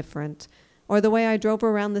us different. Or the way I drove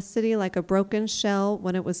around the city like a broken shell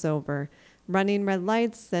when it was over, running red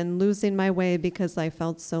lights and losing my way because I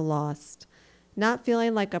felt so lost. Not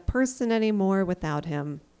feeling like a person anymore without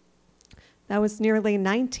him. That was nearly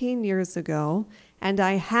 19 years ago, and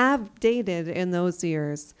I have dated in those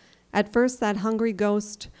years. At first, that hungry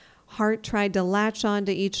ghost heart tried to latch on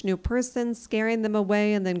to each new person, scaring them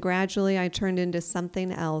away, and then gradually I turned into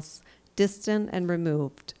something else, distant and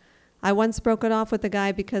removed. I once broke it off with a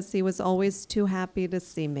guy because he was always too happy to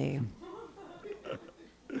see me.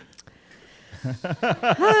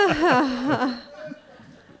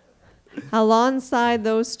 Alongside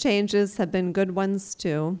those changes have been good ones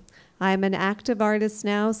too. I am an active artist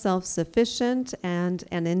now, self-sufficient and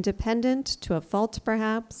an independent, to a fault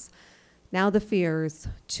perhaps. Now the fears.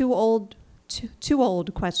 Too old,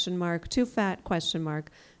 question mark, too fat, question mark,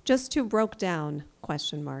 just too broke down,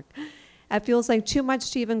 question mark. It feels like too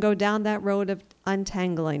much to even go down that road of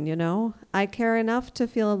untangling, you know? I care enough to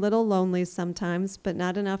feel a little lonely sometimes, but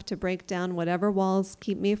not enough to break down whatever walls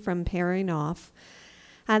keep me from pairing off.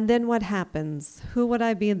 And then what happens? Who would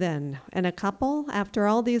I be then? In a couple after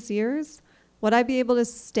all these years? Would I be able to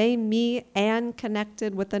stay me and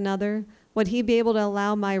connected with another? Would he be able to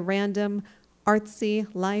allow my random, artsy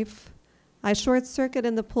life? I short circuit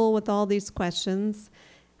in the pool with all these questions.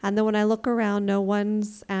 And then when I look around, no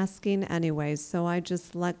one's asking anyway, so I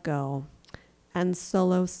just let go and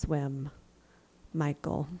solo swim.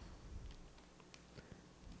 Michael.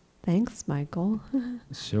 Thanks, Michael.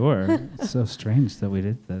 Sure. It's so strange that we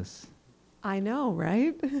did this. I know,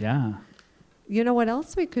 right? Yeah. You know what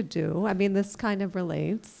else we could do? I mean, this kind of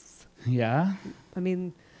relates. Yeah? I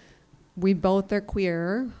mean, we both are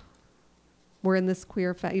queer. We're in this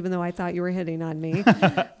queer, even though I thought you were hitting on me.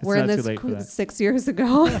 We're in this 6 years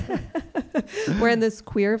ago. We're in this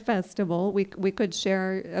queer festival. We could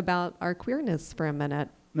share about our queerness for a minute.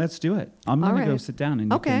 Let's do it. I'm going to go sit down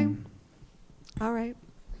and you can... All right.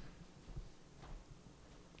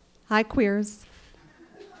 Hi, queers.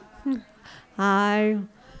 Hi.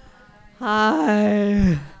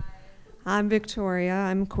 Hi. I'm Victoria.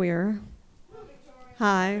 I'm queer.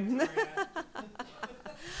 Hi.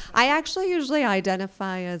 I actually usually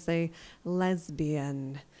identify as a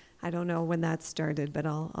lesbian. I don't know when that started, but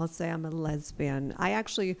I'll say I'm a lesbian. I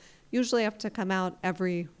actually usually have to come out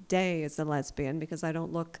every day as a lesbian because I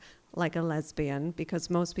don't look like a lesbian, because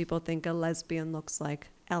most people think a lesbian looks like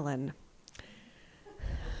Ellen.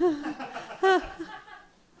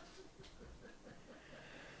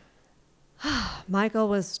 Michael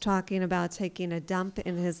was talking about taking a dump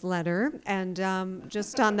in his letter, and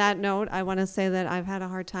just on that note, I want to say that I've had a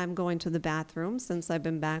hard time going to the bathroom since I've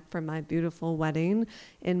been back from my beautiful wedding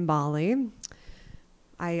in Bali.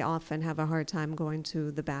 I often have a hard time going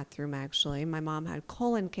to the bathroom, actually. My mom had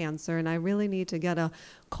colon cancer, and I really need to get a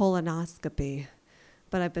colonoscopy,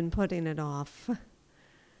 but I've been putting it off.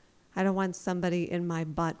 I don't want somebody in my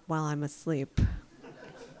butt while I'm asleep.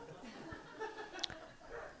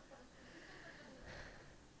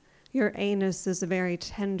 Your anus is a very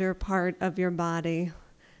tender part of your body.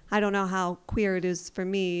 I don't know how queer it is for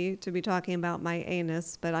me to be talking about my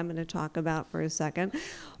anus, but I'm going to talk about for a second.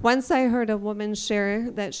 Once I heard a woman share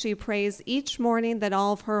that she prays each morning that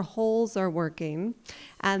all of her holes are working,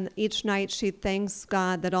 and each night she thanks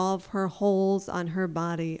God that all of her holes on her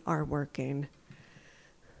body are working.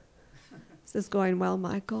 Is this going well,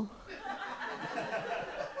 Michael?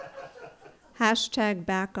 Hashtag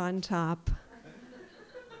back on top.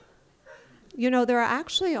 You know, there are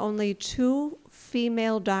actually only 2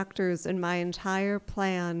 female doctors in my entire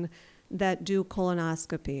plan that do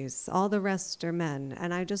colonoscopies. All the rest are men,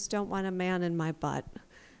 and I just don't want a man in my butt.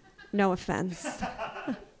 No offense.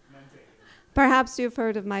 Perhaps you've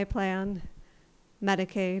heard of my plan,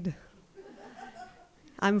 Medicaid.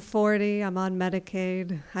 I'm 40, I'm on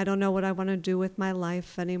Medicaid. I don't know what I want to do with my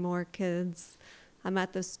life anymore, kids. I'm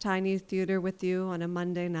at this tiny theater with you on a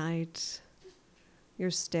Monday night.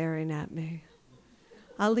 You're staring at me.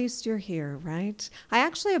 At least you're here, right? I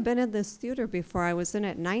actually have been in this theater before. I was in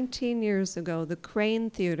it 19 years ago, the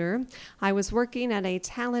Crane Theater. I was working at a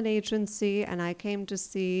talent agency, and I came to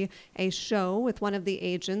see a show with one of the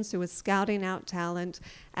agents who was scouting out talent.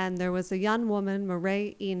 And there was a young woman,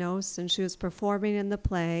 Mireille Enos, and she was performing in the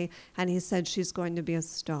play, and he said she's going to be a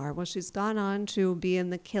star. Well, she's gone on to be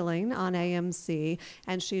in The Killing on AMC,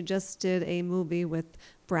 and she just did a movie with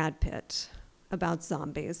Brad Pitt about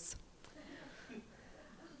zombies.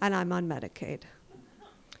 And I'm on Medicaid.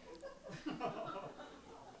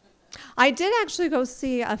 I did actually go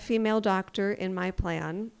see a female doctor in my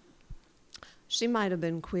plan. She might have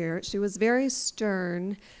been queer. She was very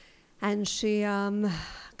stern, and she kind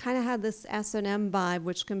of had this S&M vibe,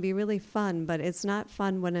 which can be really fun, but it's not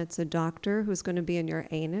fun when it's a doctor who's going to be in your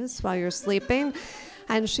anus while you're sleeping.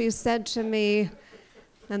 And she said to me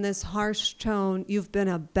in this harsh tone, "You've been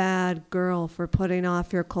a bad girl for putting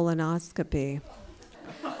off your colonoscopy."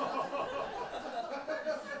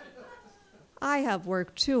 I have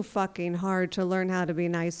worked too fucking hard to learn how to be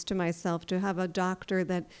nice to myself, to have a doctor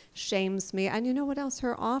that shames me. And you know what else?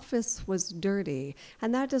 Her office was dirty.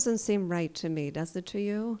 And that doesn't seem right to me, does it to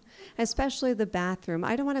you? Especially the bathroom.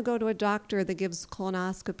 I don't want to go to a doctor that gives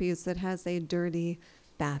colonoscopies that has a dirty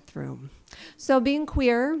bathroom. So being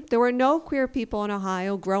queer, there were no queer people in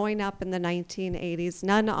Ohio growing up in the 1980s,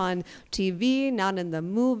 none on TV, none in the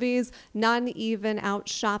movies, none even out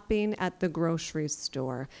shopping at the grocery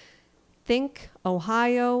store. Think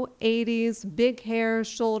Ohio, 80s, big hair,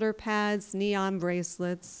 shoulder pads, neon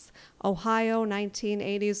bracelets. Ohio,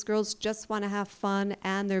 1980s, girls just want to have fun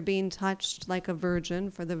and they're being touched like a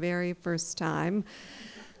virgin for the very first time.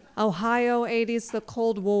 Ohio, 80s, the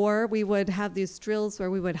Cold War, we would have these drills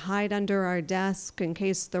where we would hide under our desk in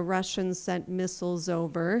case the Russians sent missiles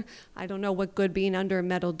over. I don't know what good being under a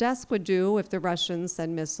metal desk would do if the Russians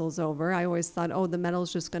sent missiles over. I always thought, oh, the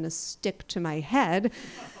metal's just going to stick to my head.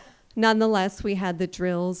 Nonetheless, we had the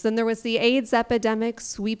drills. Then there was the AIDS epidemic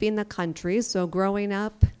sweeping the country. So growing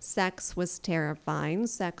up, sex was terrifying.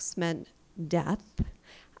 Sex meant death.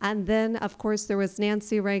 And then, of course, there was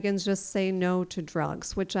Nancy Reagan's just say no to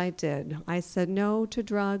drugs, which I did. I said no to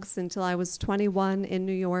drugs until I was 21 in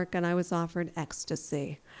New York and I was offered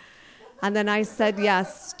ecstasy. And then I said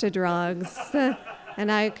yes to drugs.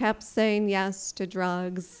 And I kept saying yes to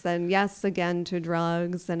drugs and yes again to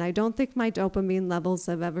drugs. And I don't think my dopamine levels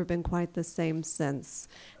have ever been quite the same since.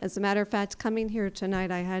 As a matter of fact, coming here tonight,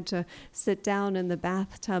 I had to sit down in the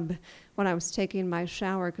bathtub when I was taking my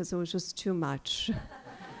shower because it was just too much.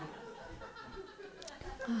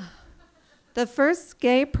 The first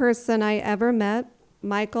gay person I ever met,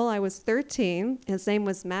 Michael, I was 13. His name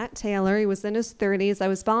was Matt Taylor. He was in his 30s. I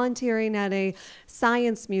was volunteering at a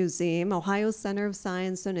science museum, Ohio Center of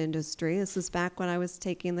Science and Industry. This was back when I was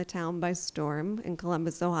taking the town by storm in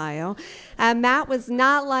Columbus, Ohio. And Matt was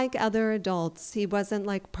not like other adults. He wasn't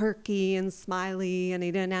like perky and smiley, and he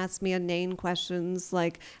didn't ask me inane questions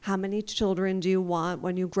like, how many children do you want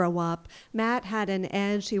when you grow up? Matt had an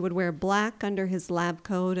edge. He would wear black under his lab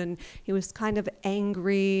coat, and he was kind of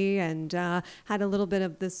angry and had a little bit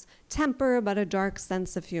of this temper, but a dark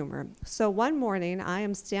sense of humor. So one morning, I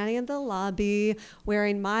am standing in the lobby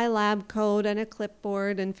wearing my lab coat and a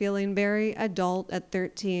clipboard and feeling very adult at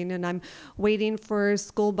 13, and I'm waiting for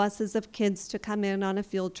school buses of kids to come in on a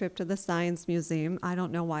field trip to the Science Museum. I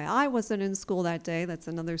don't know why I wasn't in school that day. That's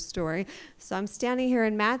another story. So I'm standing here,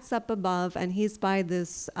 and Matt's up above, and he's by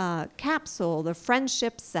this capsule, the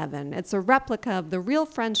Friendship 7. It's a replica of the real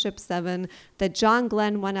Friendship 7 that John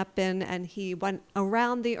Glenn went up in, and he went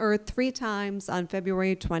around the Earth 3 times on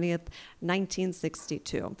February 20th,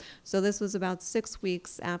 1962. So this was about 6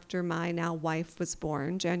 weeks after my now wife was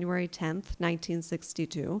born, January 10th,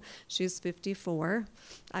 1962. She's 54.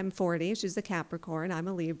 I'm 40. She's a Capricorn. I'm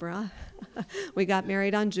a Libra. We got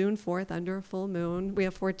married on June 4th under a full moon. We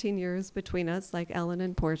have 14 years between us, like Ellen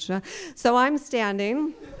and Portia. So I'm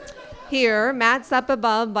standing here. Matt's up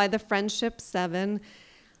above by the Friendship 7.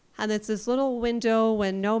 And it's this little window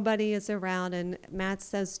when nobody is around, and Matt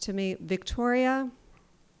says to me, Victoria,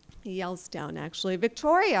 he yells down actually,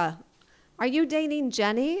 Victoria, are you dating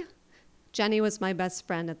Jenny? Jenny was my best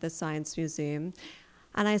friend at the Science Museum.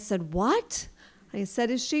 And I said, what? And he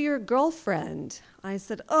said, is she your girlfriend? I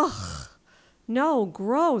said, ugh, no,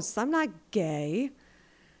 gross, I'm not gay.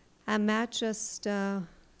 And Matt just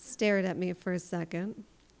stared at me for a second.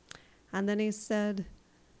 And then he said,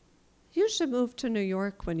 you should move to New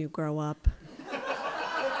York when you grow up.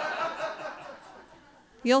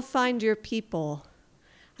 You'll find your people.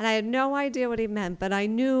 And I had no idea what he meant, but I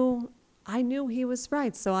knew he was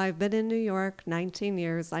right. So I've been in New York 19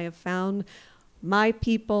 years. I have found my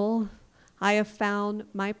people. I have found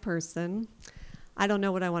my person. I don't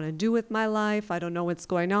know what I want to do with my life. I don't know what's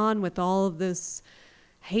going on with all of this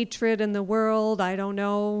hatred in the world. I don't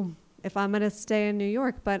know if I'm going to stay in New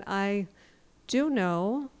York, but I do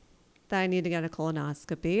know that I need to get a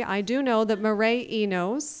colonoscopy. I do know that Mireille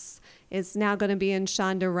Enos is now going to be in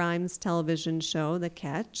Shonda Rhimes' television show, The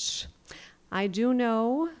Catch. I do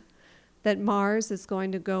know that Mars is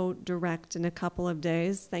going to go direct in a couple of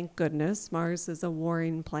days. Thank goodness. Mars is a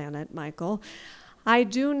warring planet, Michael. I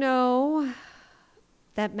do know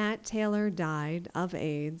that Matt Taylor died of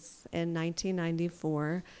AIDS in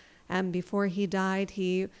 1994. And before he died,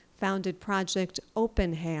 he founded Project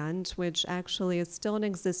Open Hand, which actually is still in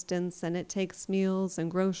existence, and it takes meals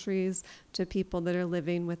and groceries to people that are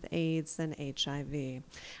living with AIDS and HIV.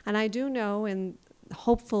 And I do know, in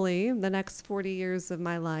hopefully the next 40 years of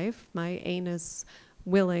my life, my anus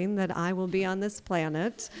willing, that I will be on this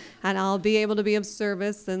planet, and I'll be able to be of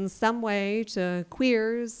service in some way to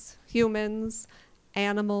queers, humans,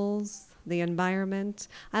 animals, the environment.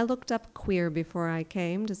 I looked up queer before I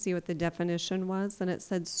came to see what the definition was, and it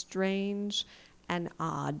said strange and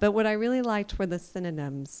odd. But what I really liked were the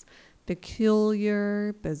synonyms: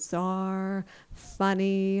 peculiar, bizarre,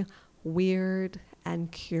 funny, weird,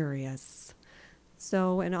 and curious.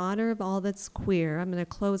 So in honor of all that's queer, I'm going to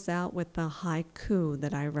close out with the haiku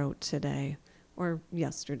that I wrote today, or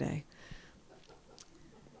yesterday.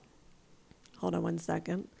 Hold on one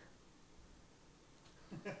second.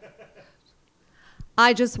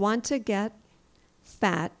 I just want to get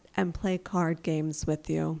fat and play card games with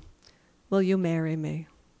you. Will you marry me?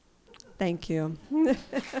 Thank you.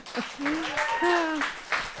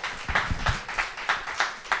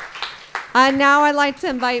 And now I'd like to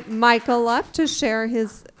invite Michael up to share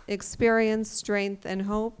his experience, strength, and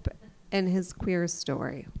hope in his queer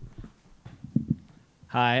story.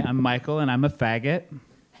 Hi, I'm Michael, and I'm a faggot.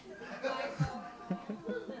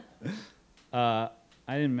 I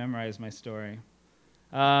didn't memorize my story.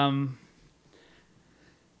 In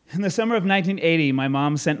the summer of 1980, my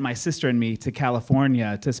mom sent my sister and me to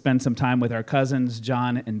California to spend some time with our cousins,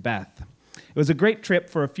 John and Beth. It was a great trip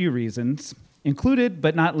for a few reasons, included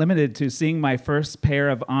but not limited to seeing my first pair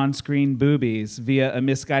of on-screen boobies via a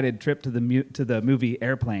misguided trip to the movie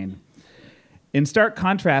Airplane. In stark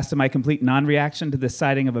contrast to my complete non-reaction to the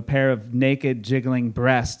sighting of a pair of naked, jiggling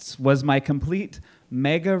breasts was my complete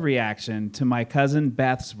mega reaction to my cousin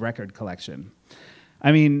Beth's record collection.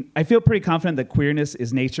 I mean, I feel pretty confident that queerness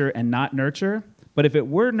is nature and not nurture, but if it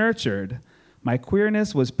were nurtured, my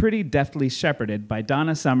queerness was pretty deftly shepherded by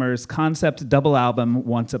Donna Summer's concept double album,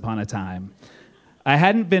 Once Upon a Time. I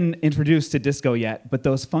hadn't been introduced to disco yet, but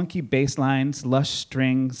those funky bass lines, lush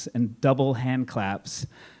strings, and double hand claps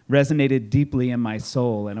resonated deeply in my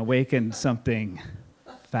soul and awakened something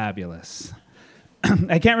fabulous.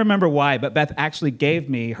 I can't remember why, but Beth actually gave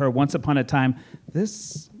me her Once Upon a Time.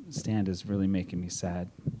 This stand is really making me sad.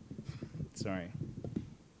 Sorry.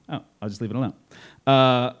 Oh, I'll just leave it alone.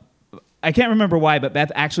 I can't remember why, but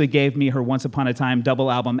Beth actually gave me her Once Upon a Time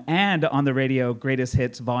double album and on the radio Greatest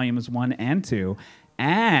Hits Volumes 1 and 2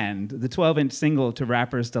 and the 12-inch single To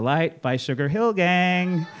Rapper's Delight by Sugar Hill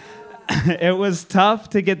Gang. It was tough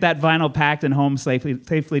to get that vinyl packed and home safely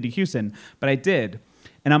to Houston, but I did.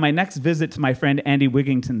 And on my next visit to my friend Andy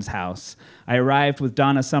Wigington's house, I arrived with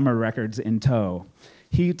Donna Summer records in tow.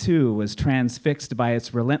 He, too, was transfixed by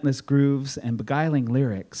its relentless grooves and beguiling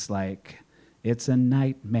lyrics like, "It's a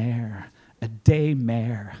nightmare, a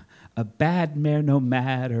daymare, a bad mare no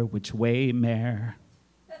matter which way mare."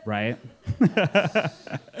 Right?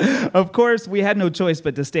 Of course, we had no choice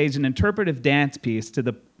but to stage an interpretive dance piece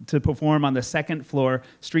to perform on the second floor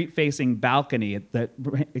street-facing balcony that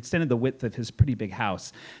extended the width of his pretty big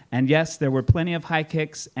house. And yes, there were plenty of high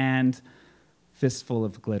kicks and fistful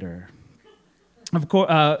of glitter. Of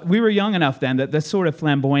course, we were young enough then that this sort of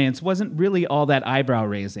flamboyance wasn't really all that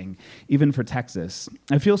eyebrow-raising, even for Texas.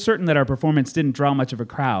 I feel certain that our performance didn't draw much of a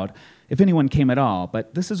crowd, if anyone came at all,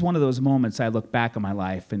 but this is one of those moments I look back on my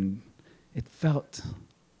life and it felt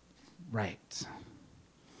right.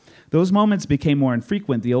 Those moments became more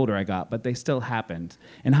infrequent the older I got, but they still happened.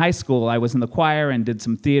 In high school, I was in the choir and did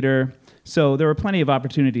some theater, so there were plenty of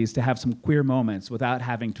opportunities to have some queer moments without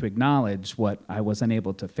having to acknowledge what I was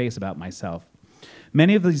unable to face about myself.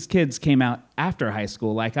 Many of these kids came out after high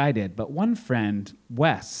school like I did, but one friend,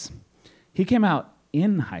 Wes, he came out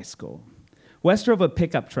in high school. Wes drove a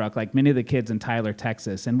pickup truck like many of the kids in Tyler,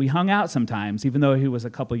 Texas, and we hung out sometimes, even though he was a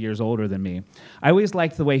couple years older than me. I always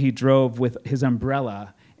liked the way he drove with his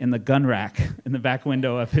umbrella in the gun rack in the back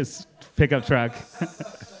window of his pickup truck.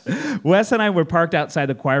 Wes and I were parked outside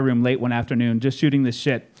the choir room late one afternoon, just shooting the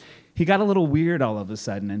shit. He got a little weird all of a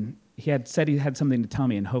sudden, and he had said he had something to tell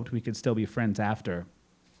me and hoped we could still be friends after.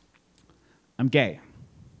 I'm gay.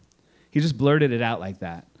 He just blurted it out like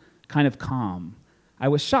that, kind of calm. I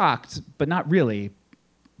was shocked, but not really.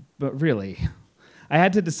 But really. I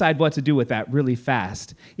had to decide what to do with that really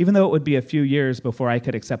fast. Even though it would be a few years before I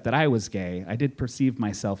could accept that I was gay, I did perceive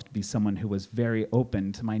myself to be someone who was very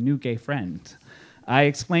open to my new gay friend. I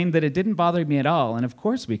explained that it didn't bother me at all, and of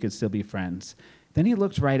course we could still be friends. Then he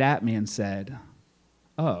looked right at me and said,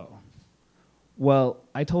 "Oh, well,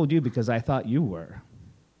 I told you because I thought you were."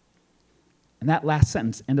 And that last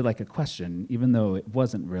sentence ended like a question, even though it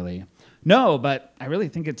wasn't really. "No, but I really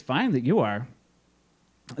think it's fine that you are."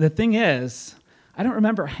 The thing is, I don't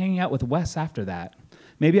remember hanging out with Wes after that.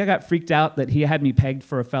 Maybe I got freaked out that he had me pegged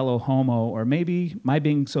for a fellow homo, or maybe my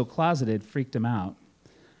being so closeted freaked him out.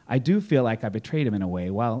 I do feel like I betrayed him in a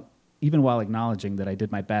way, even while acknowledging that I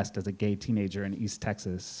did my best as a gay teenager in East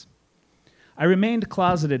Texas. I remained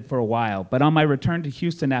closeted for a while, but on my return to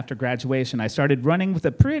Houston after graduation, I started running with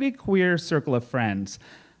a pretty queer circle of friends.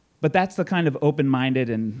 But that's the kind of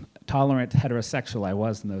open-minded and tolerant heterosexual I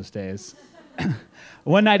was in those days.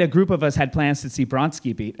 One night, a group of us had plans to see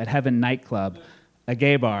Bronski Beat at Heaven Nightclub, a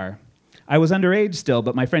gay bar. I was underage still,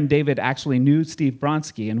 but my friend David actually knew Steve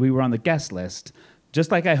Bronski, and we were on the guest list.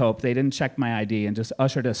 Just like I hoped, they didn't check my ID and just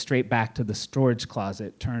ushered us straight back to the storage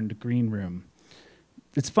closet turned green room.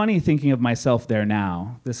 It's funny thinking of myself there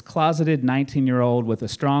now, this closeted 19-year-old with a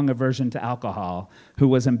strong aversion to alcohol who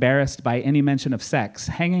was embarrassed by any mention of sex,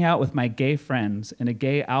 hanging out with my gay friends in a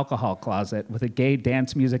gay alcohol closet with a gay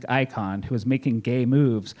dance music icon who was making gay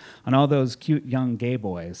moves on all those cute young gay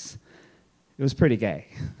boys. It was pretty gay.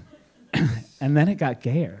 And then it got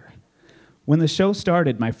gayer. When the show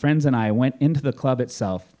started, my friends and I went into the club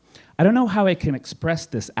itself. I don't know how I can express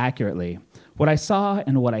this accurately. What I saw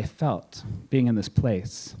and what I felt being in this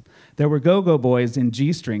place. There were go-go boys in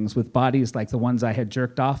G-strings with bodies like the ones I had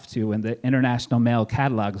jerked off to in the international male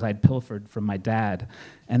catalogs I'd pilfered from my dad.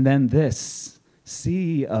 And then this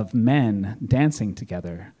sea of men dancing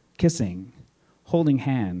together, kissing, holding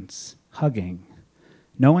hands, hugging.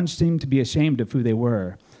 No one seemed to be ashamed of who they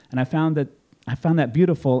were. And I found that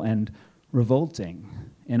beautiful and revolting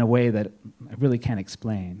in a way that I really can't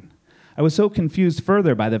explain. I was so confused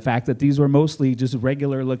further by the fact that these were mostly just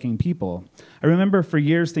regular-looking people. I remember for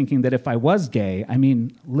years thinking that if I was gay, I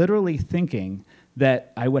mean literally thinking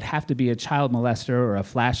that I would have to be a child molester or a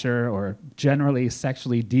flasher or generally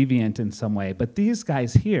sexually deviant in some way. But these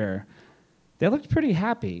guys here, they looked pretty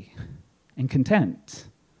happy and content.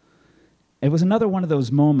 It was another one of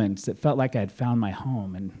those moments that felt like I had found my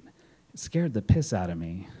home, and it scared the piss out of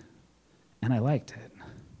me, and I liked it.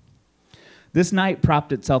 This night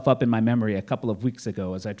propped itself up in my memory a couple of weeks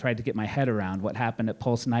ago as I tried to get my head around what happened at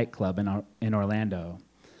Pulse nightclub in Orlando.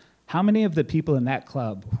 How many of the people in that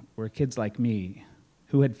club were kids like me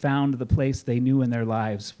who had found the place they knew in their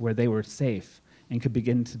lives where they were safe and could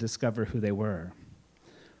begin to discover who they were?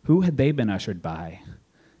 Who had they been ushered by?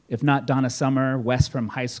 If not Donna Summer, Wes from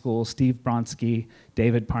high school, Steve Bronski,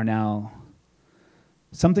 David Parnell.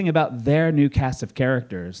 Something about their new cast of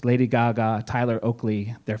characters, Lady Gaga, Tyler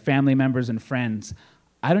Oakley, their family members and friends,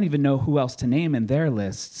 I don't even know who else to name in their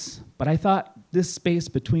lists, but I thought this space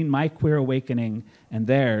between my queer awakening and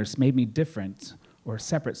theirs made me different or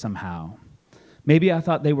separate somehow. Maybe I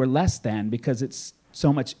thought they were less than because it's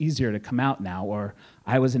so much easier to come out now, or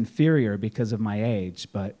I was inferior because of my age,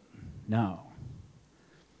 but no.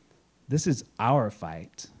 This is our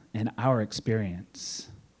fight and our experience.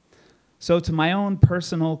 So to my own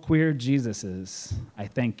personal queer Jesuses, I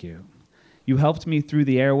thank you. You helped me through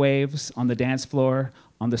the airwaves, on the dance floor,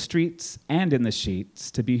 on the streets, and in the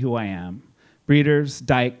sheets to be who I am. Breeders,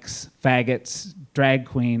 dykes, faggots, drag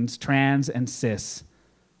queens, trans and cis,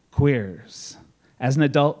 queers. As an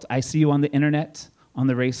adult, I see you on the internet, on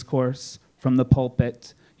the race course, from the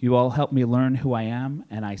pulpit. You all helped me learn who I am,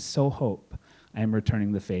 and I so hope I am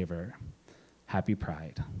returning the favor. Happy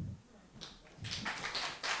Pride.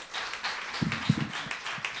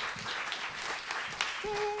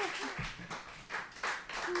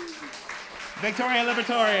 Victoria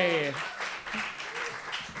Liberatore.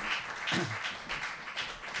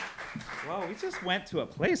 Whoa, we just went to a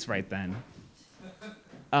place right then.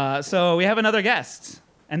 So we have another guest.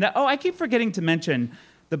 And I keep forgetting to mention,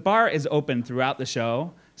 the bar is open throughout the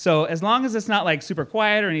show. So as long as it's not like super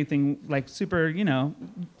quiet or anything like super,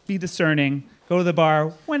 be discerning. Go to the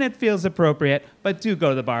bar when it feels appropriate, but do go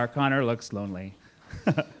to the bar. Connor looks lonely.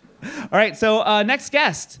 All right, so next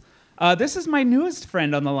guest. This is my newest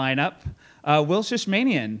friend on the lineup, Will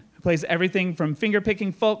Shishmanian, who plays everything from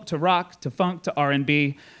finger-picking folk to rock to funk to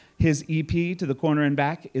R&B. His EP, To the Corner and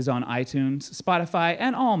Back, is on iTunes, Spotify,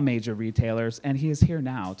 and all major retailers, and he is here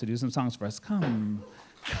now to do some songs for us. Come,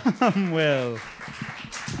 Will.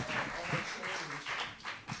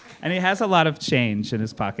 And he has a lot of change in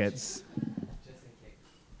his pockets.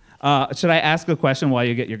 Should I ask a question while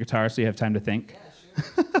you get your guitar so you have time to think?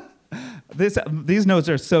 Yeah, sure. These notes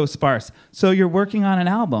are so sparse. So you're working on an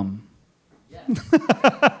album? Yes. I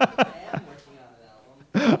am working on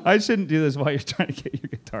an album. I shouldn't do this while you're trying to get your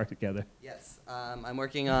guitar together. Yes. I'm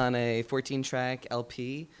working on a 14-track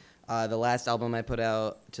LP. The last album I put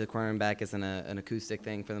out, To the Corner and Back, is an acoustic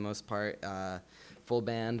thing for the most part. Full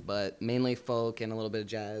band, but mainly folk and a little bit of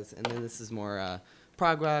jazz. And then this is more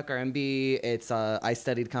prog rock, R&B. I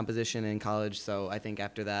studied composition in college, so I think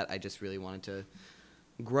after that I just really wanted to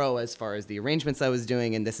grow as far as the arrangements I was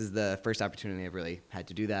doing, and this is the first opportunity I've really had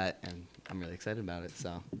to do that, and I'm really excited about it.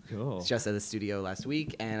 So cool. It's just at the studio last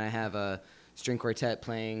week, and I have a string quartet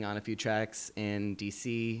playing on a few tracks in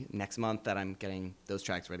DC next month that I'm getting those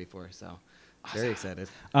tracks ready for. So very excited.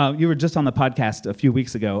 You were just on the podcast a few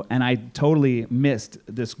weeks ago, and I totally missed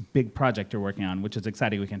this big project you're working on, which is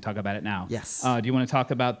exciting. We can talk about it now. Yes. Do you want to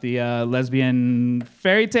talk about the lesbian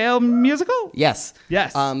fairy tale musical? Yes.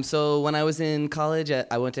 Yes. So when I was in college,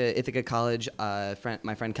 I went to Ithaca College.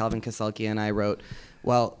 My friend Calvin Kaselki and I wrote,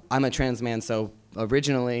 well, I'm a trans man, so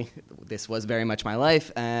originally this was very much my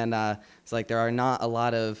life. And it's like there are not a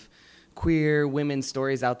lot of queer women's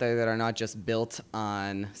stories out there that are not just built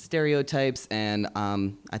on stereotypes, and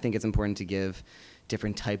I think it's important to give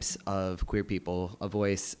different types of queer people a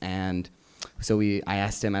voice. And so I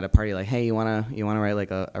asked him at a party, like, hey, you wanna write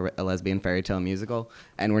like a lesbian fairy tale musical?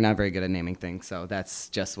 And we're not very good at naming things, so that's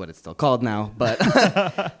just what it's still called now. But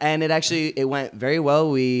and it went very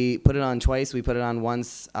well. We put it on twice. We put it on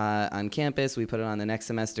once on campus. We put it on the next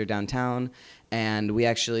semester downtown. And we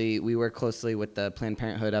work closely with the Planned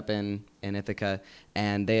Parenthood up in Ithaca,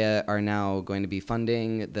 and they are now going to be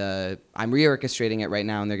funding I'm reorchestrating it right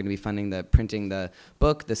now, and they're going to be funding printing the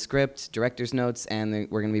book, the script, director's notes, and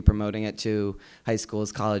we're going to be promoting it to high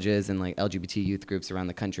schools, colleges, and like LGBT youth groups around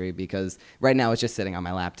the country, because right now it's just sitting on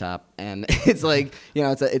my laptop, and it's like, you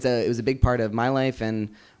know, it was a big part of my life,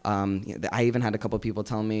 and I even had a couple people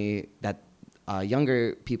tell me that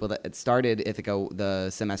younger people that had started Ithaca the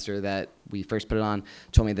semester that we first put it on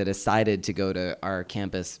told me they decided to go to our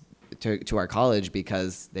campus, to our college,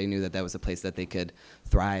 because they knew that was a place that they could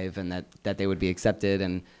thrive and that they would be accepted.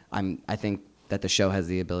 And I think that the show has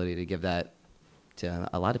the ability to give that to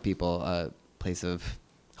a lot of people a place of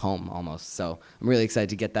home almost. So I'm really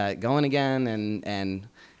excited to get that going again, and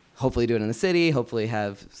hopefully do it in the city, hopefully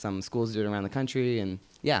have some schools do it around the country, and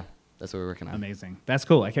yeah. That's what we're working on. Amazing. That's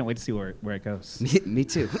cool. I can't wait to see where it goes. Me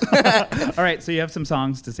too. All right, so you have some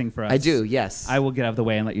songs to sing for us. I do, yes. I will get out of the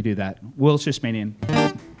way and let you do that. Will Shishmanian.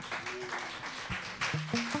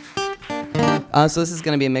 So this is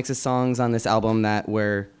going to be a mix of songs on this album that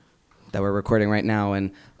we're recording right now.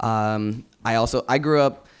 And I grew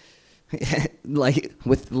up like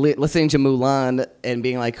with listening to Mulan and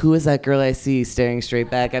being like, who is that girl I see staring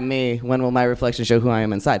straight back at me? When will my reflection show who I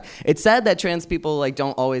am inside? It's sad that trans people like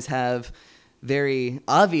don't always have very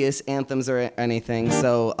obvious anthems or anything.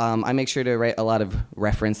 So I make sure to write a lot of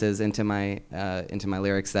references into my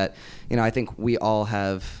lyrics that, you know, I think we all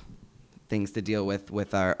have things to deal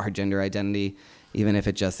with our gender identity, even if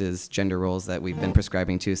it just is gender roles that we've been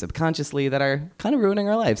prescribing to subconsciously that are kind of ruining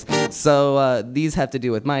our lives. So these have to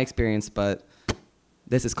do with my experience, but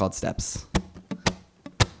this is called Steps.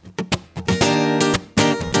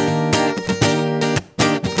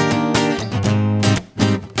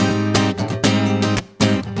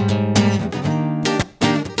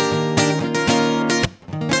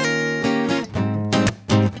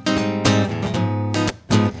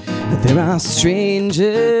 There are strangers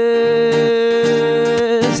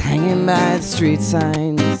hanging by the street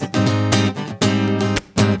signs,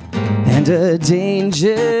 and a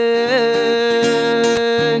danger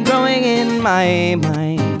growing in my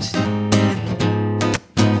mind.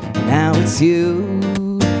 Now it's you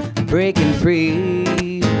breaking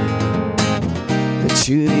free, but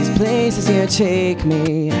to these places you take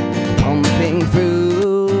me, pumping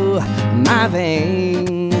through my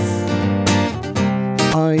veins.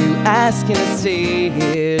 Are you asking to stay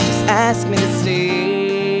here? Just ask me to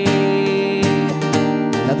stay.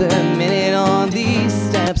 Another minute on these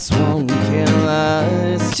steps won't kill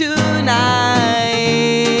us tonight.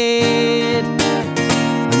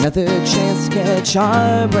 Another chance to catch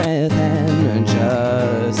our breath and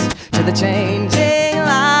adjust to the changing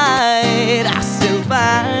light. I still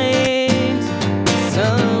find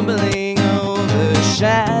stumbling over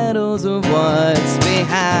shadows of what's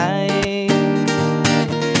behind.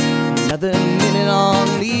 Another minute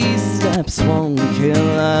on these steps won't kill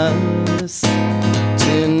us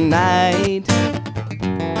tonight.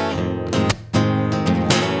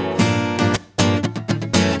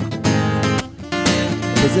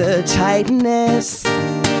 There's a tightness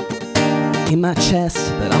in my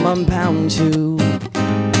chest that I'm unbound to.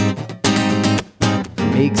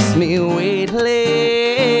 Makes me weightless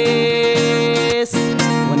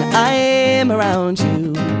when I am around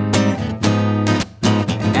you.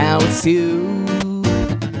 Now it's you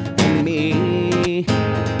and me,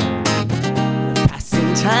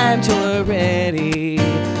 passing time to already,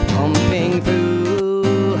 pumping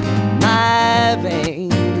through my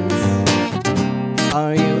veins.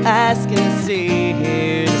 Are you asking to stay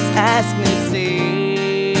here? Just ask me to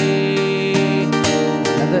stay.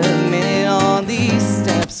 Another minute on these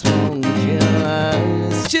steps won't kill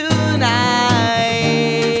us tonight.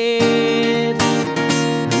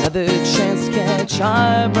 Another chance catch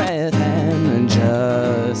our breath and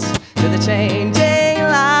adjust to the changing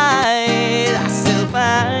light, I still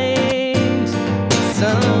find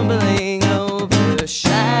stumbling over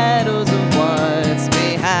shadows of what's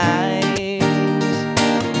behind.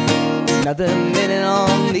 Another minute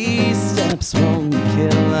on these steps won't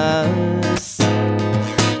kill us.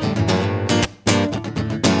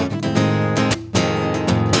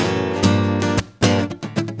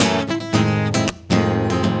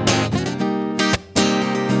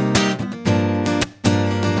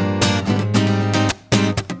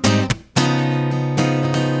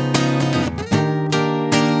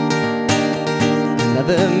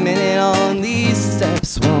 Another minute on these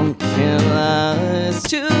steps won't kill us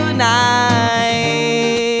tonight.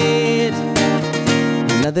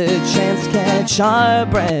 Another chance to catch our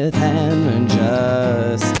breath and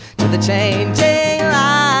adjust to the changing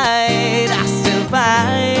light. I still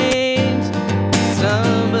find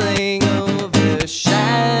stumbling over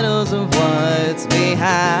shadows of what's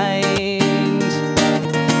behind.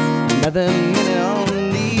 Another minute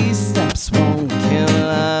on these steps won't kill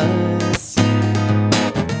us.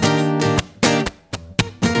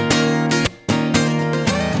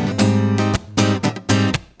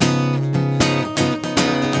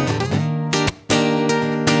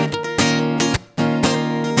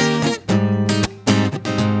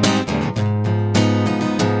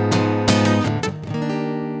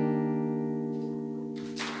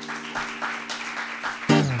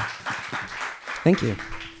 Thank you.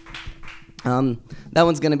 That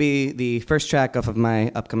one's going to be the first track off of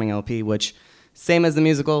my upcoming LP, which, same as the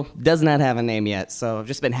musical, does not have a name yet. So I've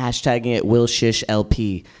just been hashtagging it Will Shish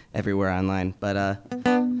LP everywhere online. But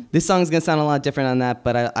this song's going to sound a lot different on that,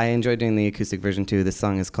 but I enjoyed doing the acoustic version too. This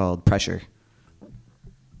song is called Pressure.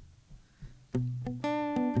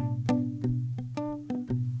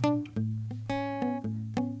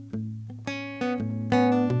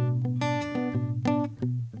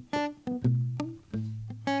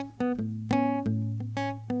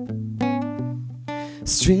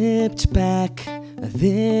 Stripped back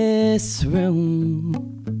this room,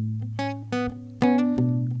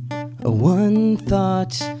 one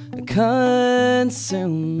thought consumes.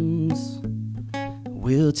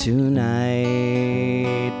 Will tonight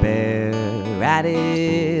bear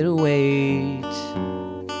added weight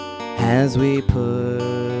as we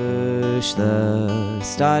push the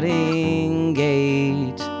starting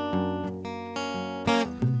gate?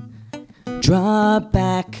 Drop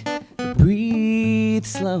back, breathe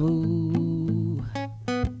slow.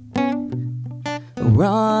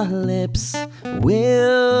 Raw lips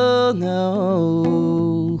will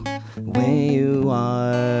know where you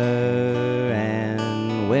are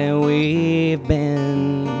and where we've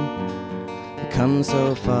been. Come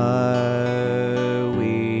so far,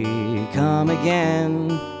 we come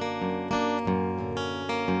again.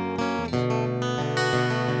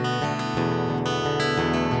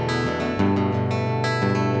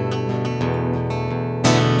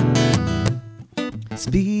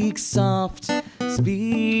 Speak soft,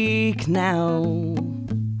 speak now,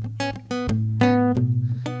 or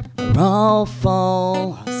I'll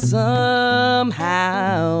fall somehow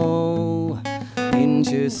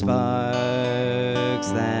into sparks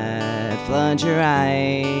that flood your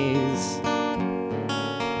eyes.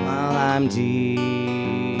 While I'm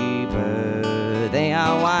deeper, they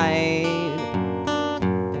are wide.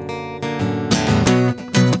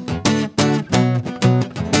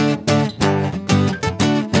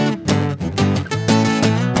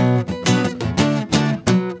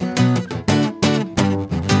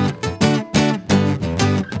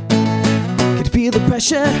 Feel the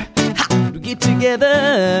pressure, we get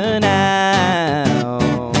together now.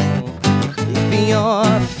 If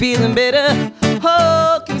you're feeling better,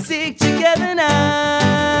 oh, come stick together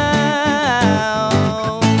now.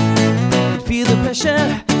 Feel the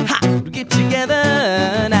pressure, we get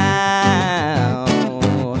together now.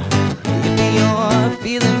 If you're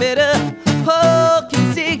feeling better, oh,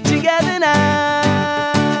 come stick together now.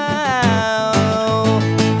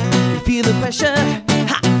 Feel the pressure,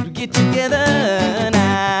 get together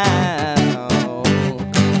now.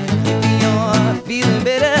 If you're feeling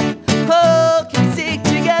better, oh, can we stick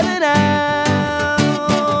together now?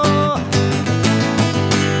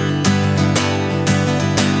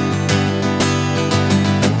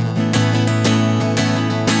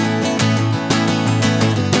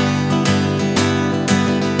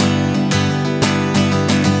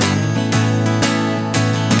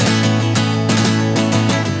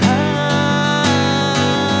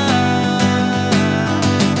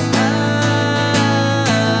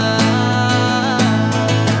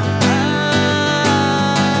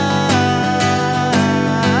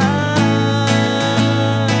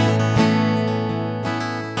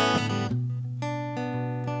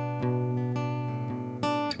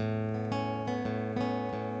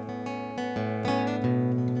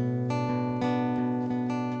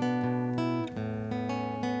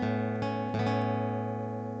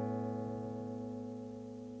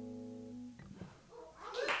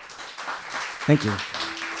 Thank you.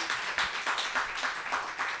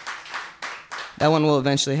 That one will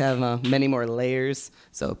eventually have many more layers.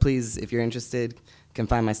 So please, if you're interested, you can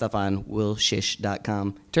find my stuff on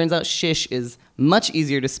willshish.com. Turns out shish is much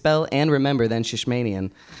easier to spell and remember than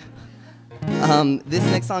Shishmanian. This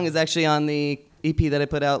next song is actually on the EP that I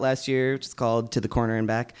put out last year, which is called To the Corner and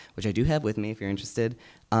Back, which I do have with me if you're interested.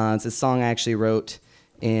 It's a song I actually wrote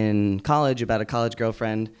in college about a college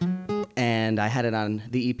girlfriend, and I had it on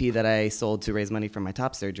the EP that I sold to raise money for my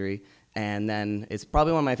top surgery. And then it's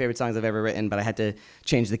probably one of my favorite songs I've ever written, but I had to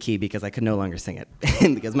change the key because I could no longer sing it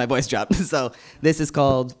because my voice dropped. So this is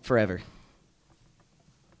called Forever.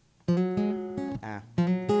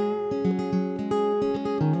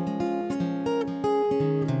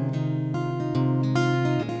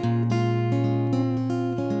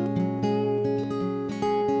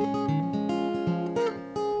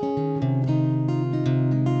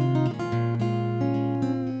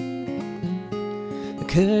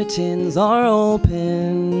 Curtains are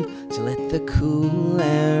open to let the cool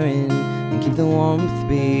air in and keep the warmth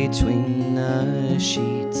between the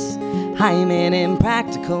sheets. I'm in an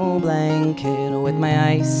impractical blanket with my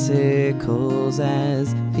icicles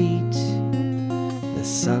as feet. The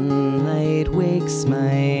sunlight wakes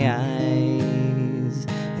my eyes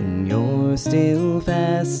and you're still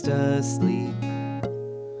fast asleep.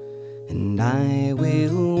 And I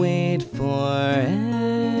will wait forever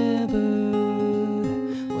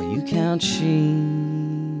count sheep.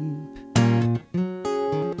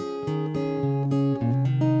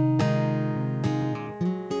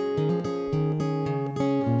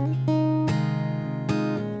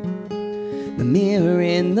 The mirror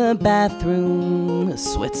in the bathroom,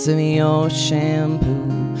 sweats of your shampoo,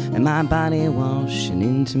 and my body washing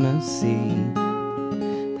intimacy.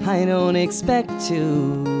 I don't expect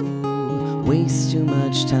to waste too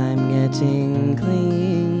much time getting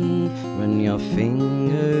clean. Run your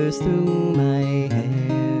fingers through my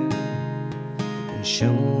hair and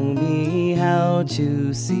show me how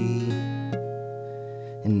to see.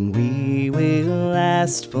 And we will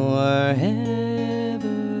last forever,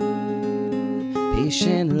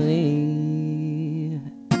 patiently.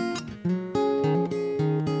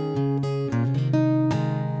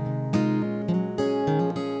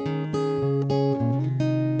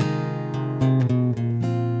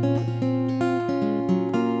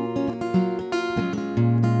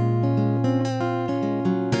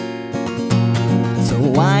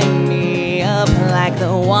 Wind me up like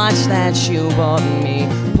the watch that you bought me.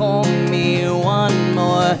 Pour me one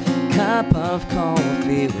more cup of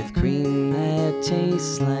coffee with cream that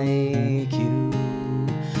tastes like you.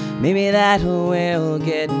 Maybe that will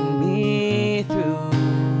get me through.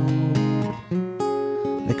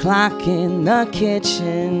 The clock in the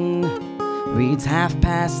kitchen reads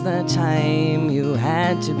 1/2 the time you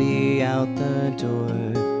had to be out the door.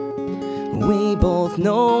 We both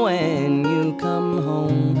know when you come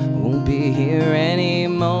home, won't be here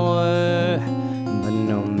anymore. But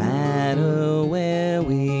no matter where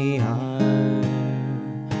we are,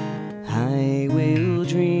 I will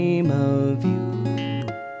dream of you.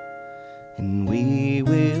 And we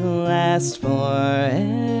will last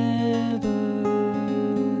forever,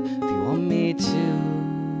 if you want me to.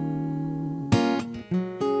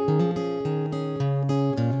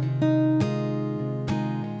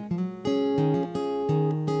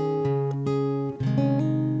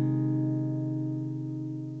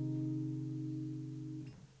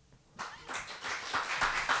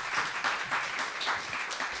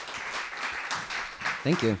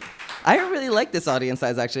 Thank you. I really like this audience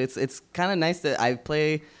size, actually. It's kind of nice that I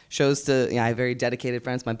play shows to, I have very dedicated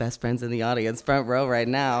friends, my best friends in the audience, front row right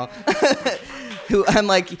now, who I'm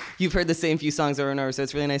like, you've heard the same few songs over and over, so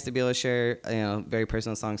it's really nice to be able to share, very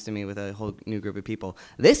personal songs to me with a whole new group of people.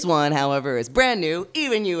 This one, however, is brand new.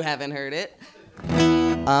 Even you haven't heard it.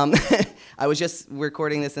 I was just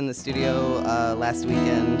recording this in the studio last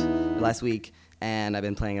week, and I've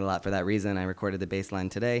been playing it a lot for that reason. I recorded the bass line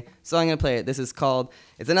today, so I'm going to play it. This is called,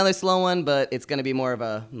 it's another slow one, but it's going to be more of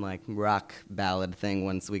a rock ballad thing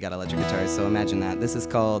once we got electric guitars, so imagine that. This is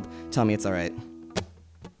called Tell Me It's Alright.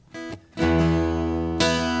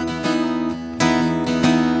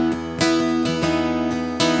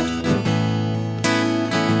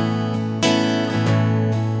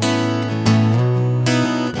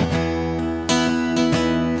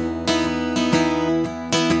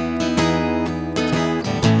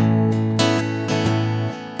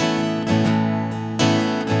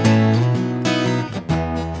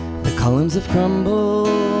 Columns have crumbled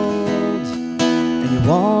and your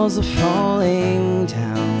walls are falling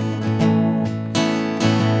down.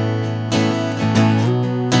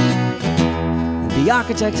 The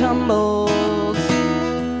architect humbled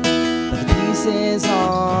pieces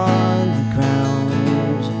on the ground.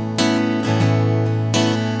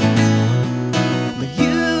 But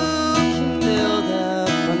you can build up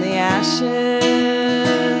from the ashes,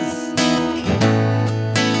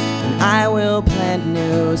 and I will plant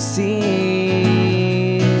new seeds.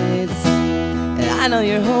 And I know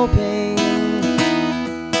you're hoping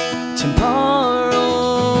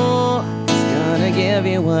tomorrow is gonna give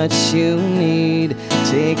you what you need.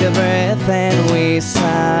 Take a breath and we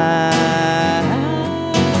sigh.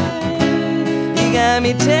 You got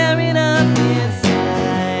me tearing up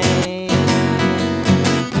inside.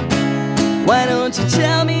 Why don't you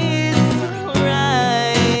tell me it's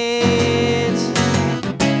alright?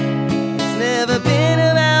 It's never been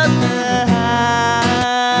about the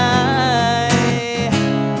high.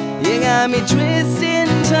 You got me twisting,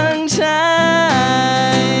 tongue-tied.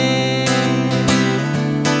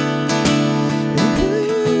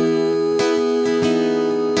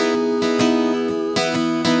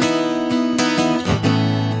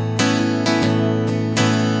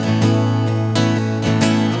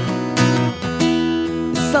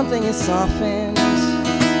 Something is softened,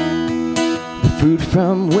 the fruit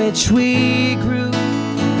from which we grew,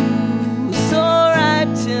 so ripe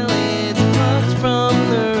till it's plucked from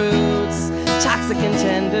the roots, toxic and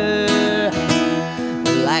tender,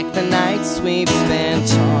 like the night we've spent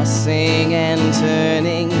tossing and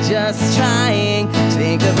turning, just trying.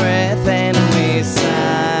 Take a breath and we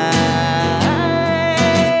sigh.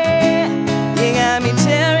 You got me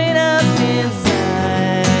tearing up inside.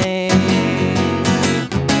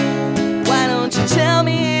 Tell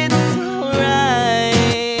me it's alright.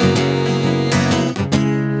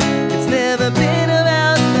 It's never been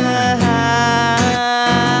about the high.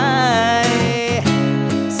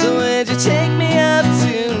 So would you take me up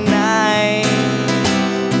tonight?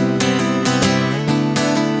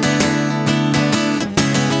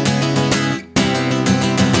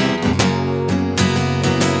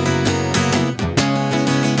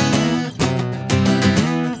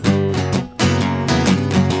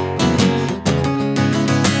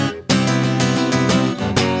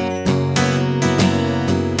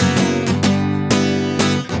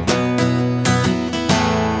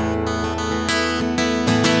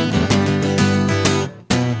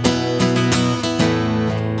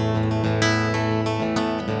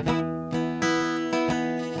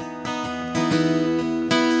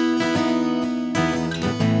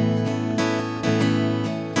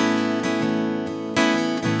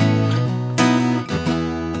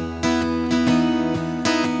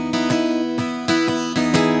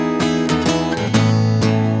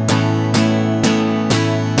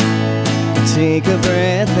 Take a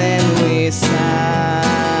breath and we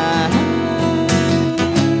sigh.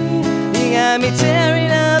 You got me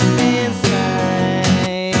tearing up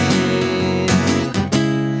inside.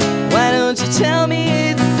 Why don't you tell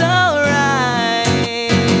me it's alright?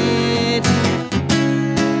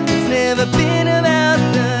 It's never been about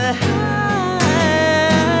the high.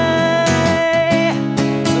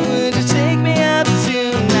 So would you take me up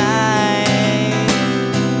tonight?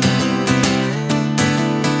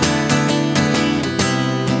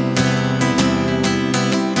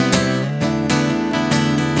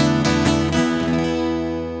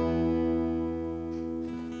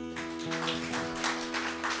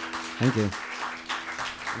 Thank you.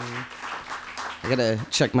 I gotta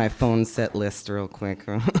check my phone set list real quick.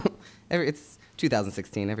 It's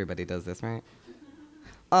 2016. Everybody does this, right?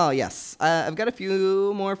 Oh, yes. I've got a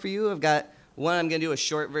few more for you. I've got one. I'm gonna do a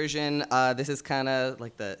short version. This is kind of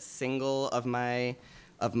like the single of my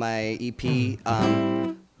EP.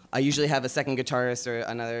 I usually have a second guitarist or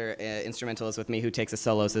another instrumentalist with me who takes a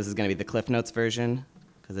solo. So this is gonna be the Cliff Notes version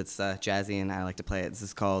because it's jazzy and I like to play it. This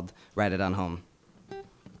is called "Ride It On Home."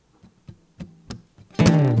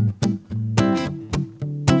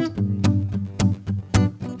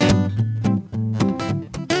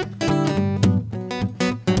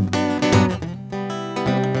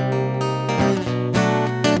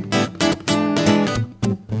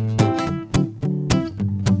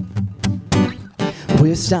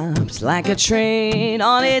 We're stopped like a train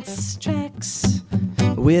on its tracks,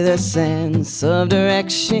 with a sense of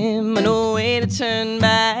direction, but no way to turn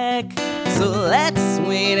back. So let's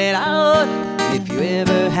wait it out. If you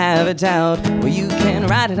ever have a doubt, well, you can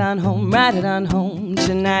ride it on home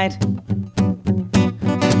tonight.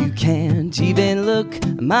 You can't even look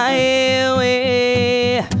my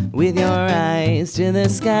way with your eyes to the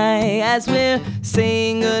sky as we're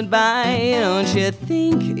saying goodbye. Don't you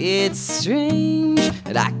think it's strange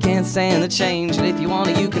that I can't stand the change? But if you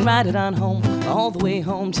want it, you can ride it on home, all the way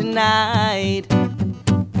home tonight.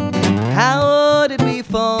 How did we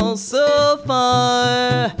fall so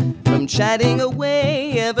far from From chatting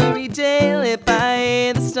away every day lit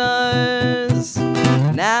by the stars.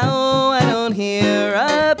 Now I don't hear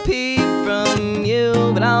a peep from you,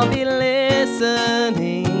 but I'll be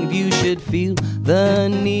listening if you should feel the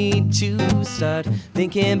need to start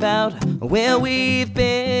thinking about where we've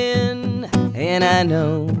been. And I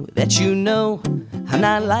know that you know I'm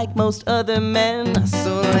not like most other men,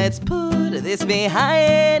 so let's put this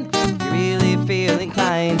behind. If you really feel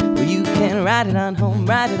inclined, well, you can ride it on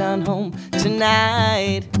home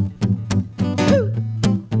tonight. Woo!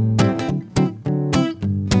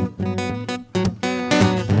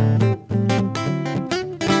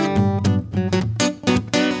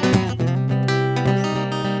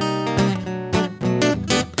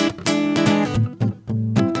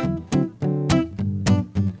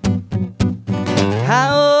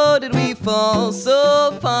 How did we fall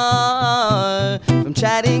so far from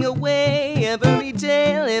chatting away every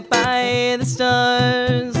day lit by the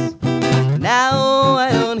stars? Now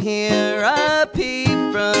I don't hear a peep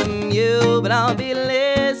from you, but I'll be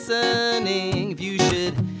listening if you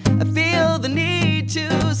should feel the need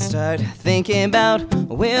to start thinking about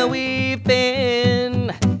where we've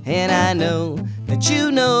been. And I know that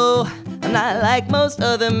you know I'm not like most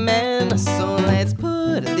other men, so let's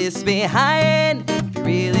put this behind. If you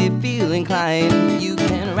really feel inclined, you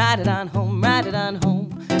can ride it on home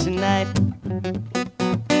tonight.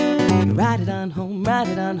 Ride it on home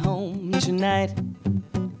tonight.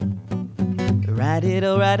 Ride it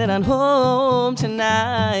on home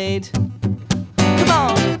tonight. Come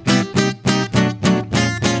on!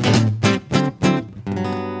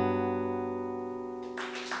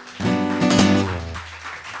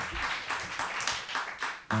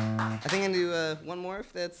 I think I'm gonna do one more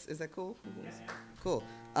if is that cool? Cool.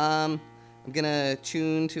 I'm gonna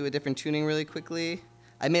tune to a different tuning really quickly.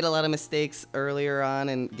 I made a lot of mistakes earlier on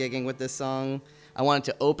in gigging with this song. I wanted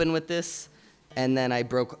to open with this, and then I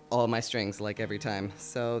broke all my strings like every time.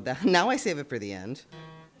 So now I save it for the end.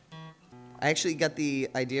 I actually got the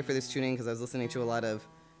idea for this tuning because I was listening to a lot of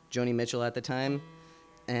Joni Mitchell at the time.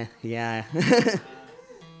 Yeah.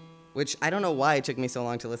 Which I don't know why it took me so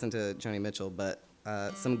long to listen to Joni Mitchell, but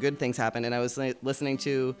some good things happened, and I was listening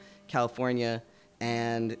to California,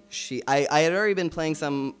 and I had already been playing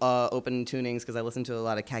some open tunings because I listened to a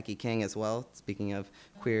lot of Kaki King as well, speaking of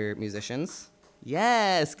queer musicians.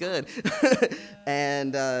 Yes, good.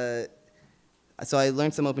 And so I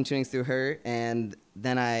learned some open tunings through her, and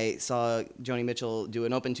then I saw Joni Mitchell do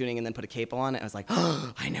an open tuning and then put a capo on it. I was like,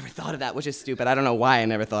 oh, I never thought of that, which is stupid. I don't know why I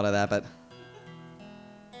never thought of that, but...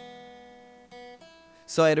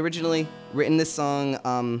 So I had originally written this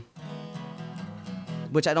song,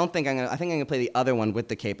 which I think I'm gonna play the other one with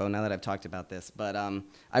the capo now that I've talked about this. But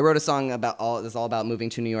I wrote a song it's all about moving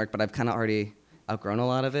to New York, but I've kind of already outgrown a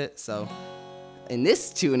lot of it. So in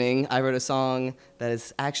this tuning, I wrote a song that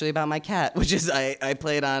is actually about my cat, which is I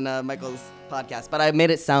played on Michael's podcast, but I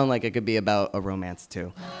made it sound like it could be about a romance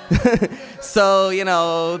too. So,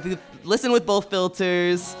 listen with both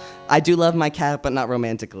filters. I do love my cat, but not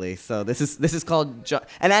romantically. So this is called,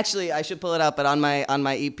 and actually I should pull it up, but on my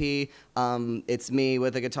EP, it's me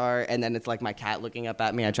with a guitar, and then it's like my cat looking up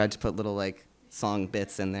at me. I tried to put little like song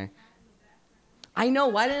bits in there. I know,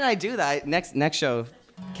 why didn't I do that? Next show,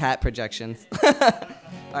 cat projections. All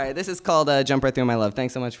right, this is called Jump Right Through My Love.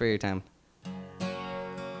 Thanks so much for your time.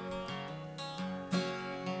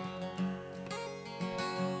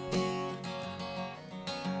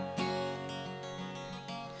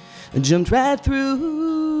 Jumped right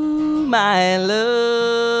through my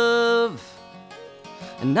love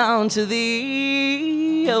and onto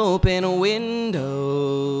the open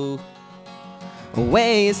window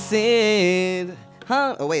where you sit.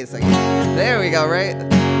 Huh? Oh, wait a second. There we go, right?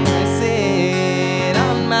 I sit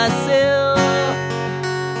on myself,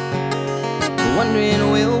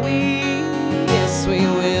 wondering, will we? Yes, we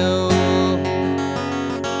will.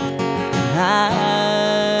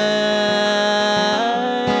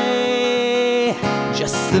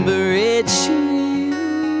 The bridge to you,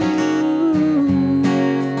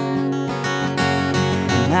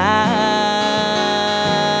 and I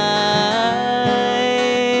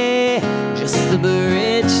just the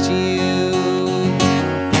bridge to you.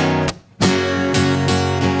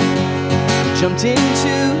 Jumped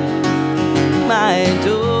into my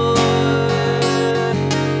door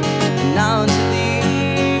and onto the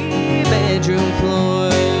bedroom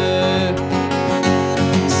floor.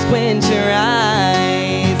 Squint your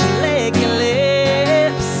eyes,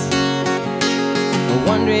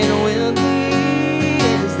 wondering, will be,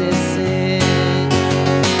 is this it?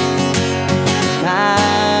 I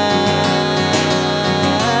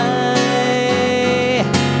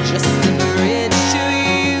just a bridge to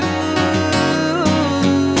you.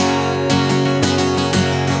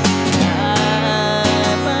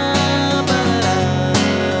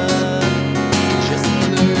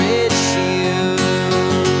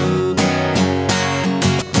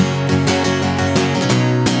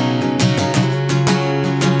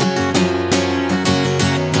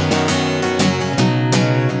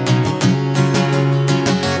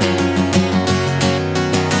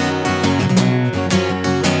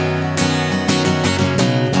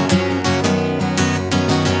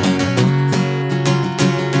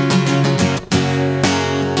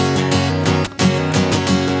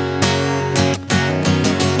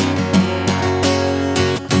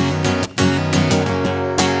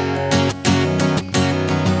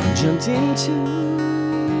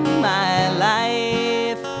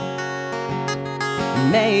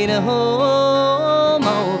 stayed home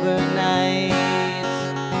overnight,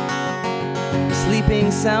 sleeping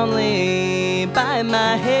soundly by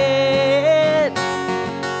my head.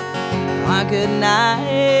 Our good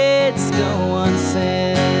nights go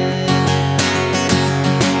unsaid.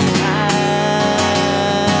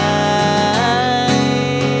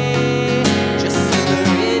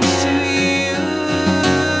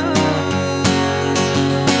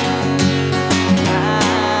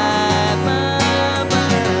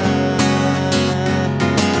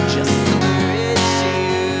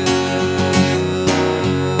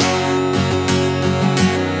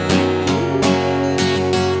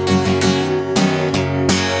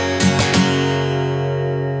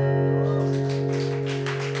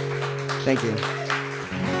 Thank you.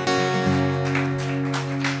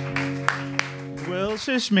 Will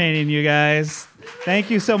Shishmanian, you guys. Thank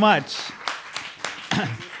you so much.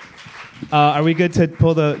 Are we good to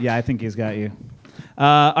pull the... Yeah, I think he's got you.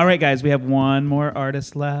 All right, guys, we have one more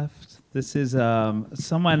artist left. This is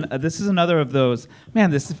someone... this is another of those...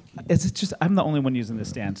 Man, this is just... I'm the only one using the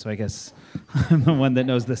stand, so I guess I'm the one that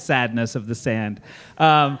knows the sadness of the sand.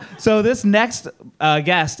 So this next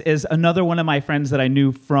guest is another one of my friends that I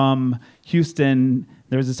knew from Houston.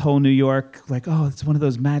 There's this whole New York, like, oh, it's one of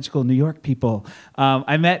those magical New York people.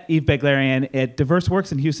 I met Eve Beglarian at Diverse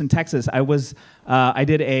Works in Houston, Texas. I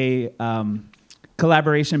did a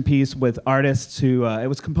collaboration piece with artists who, it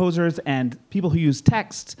was composers and people who use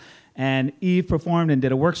text. And Eve performed and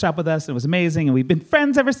did a workshop with us. And it was amazing. And we've been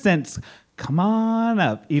friends ever since. Come on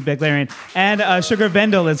up, Eve Beglarian. And Sugar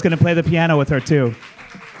Vendel is going to play the piano with her, too.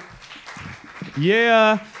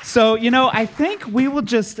 Yeah. So, I think we will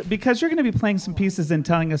just, because you're going to be playing some pieces and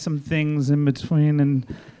telling us some things in between, and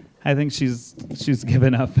I think she's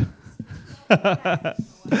given up. All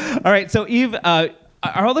right. So, Eve, are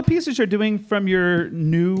all the pieces you're doing from your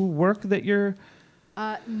new work that you're...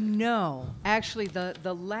 No. Actually,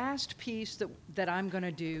 the last piece that I'm going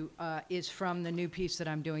to do is from the new piece that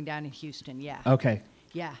I'm doing down in Houston. Yeah. Okay.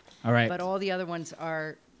 Yeah. All right. But all the other ones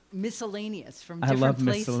are miscellaneous from different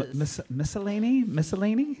places.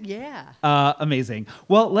 Miscellany? Yeah. Amazing.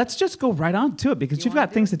 Well, let's just go right on to it because you've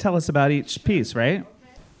got things to tell us about each piece, right?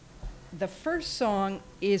 The first song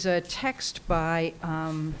is a text by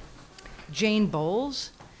Jane Bowles.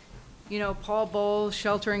 Paul Bowles,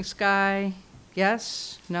 Sheltering Sky.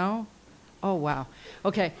 Yes? No? Oh, wow.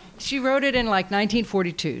 Okay. She wrote it in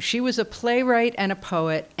 1942. She was a playwright and a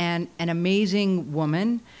poet and an amazing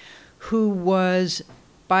woman who was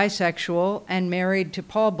bisexual and married to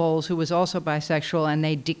Paul Bowles, who was also bisexual, and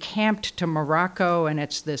they decamped to Morocco, and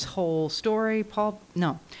it's this whole story.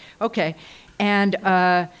 Okay. And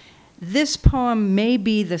this poem may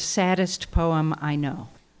be the saddest poem I know.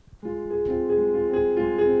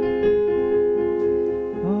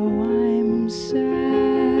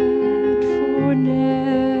 Sad for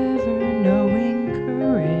never knowing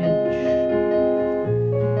courage,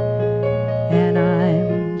 and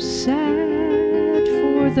I'm sad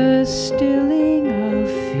for the stilling of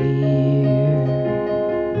fear.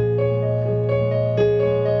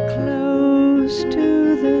 Close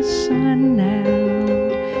to the sun now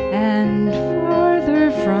and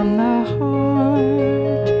farther from the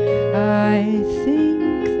heart, I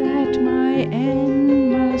think that my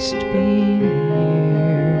end must be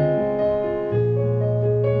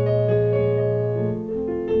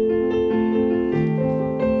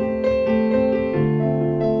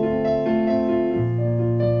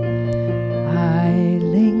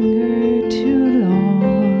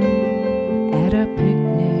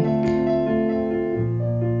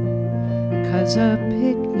a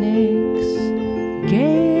picnic's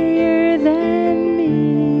gayer than me,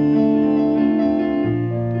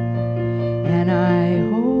 and I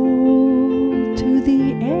hold to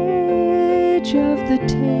the edge of the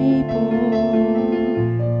table,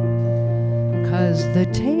 'cause the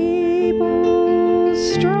table's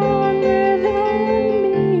stronger than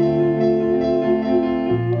me,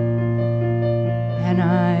 and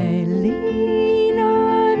I lean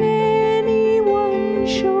on anyone's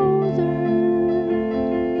shoulder,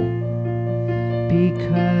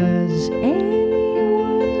 because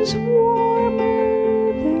anyone's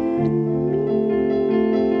warmer than me.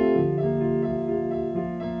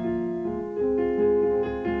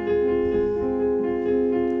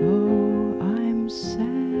 Oh, I'm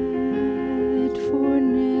sad for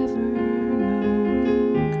never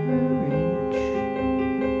knowing courage,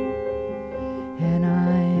 and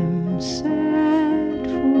I'm sad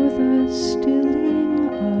for the stilling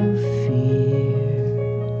of fear.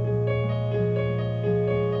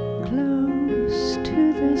 Close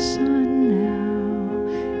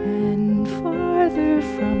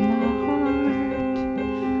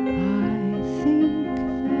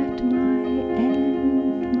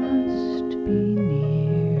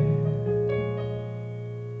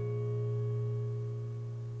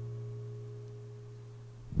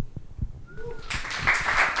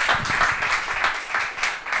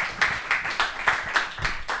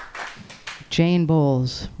Jane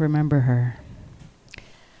Bowles, remember her.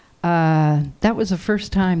 That was the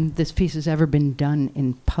first time this piece has ever been done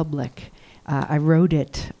in public. I wrote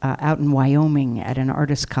it out in Wyoming at an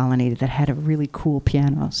artist colony that had a really cool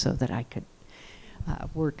piano so that I could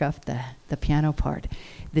work up the piano part.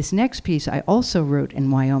 This next piece I also wrote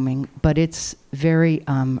in Wyoming, but it's very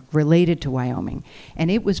related to Wyoming.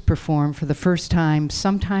 And it was performed for the first time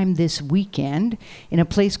sometime this weekend in a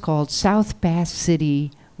place called South Bass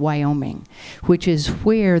City, Wyoming, which is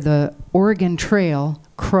where the Oregon Trail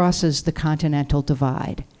crosses the Continental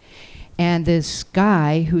Divide. And this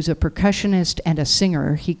guy, who's a percussionist and a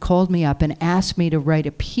singer, he called me up and asked me to write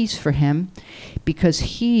a piece for him because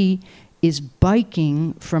he is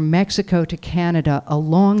biking from Mexico to Canada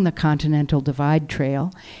along the Continental Divide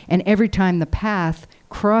Trail. And every time the path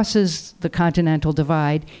crosses the Continental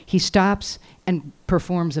Divide, he stops and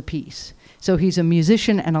performs a piece. So he's a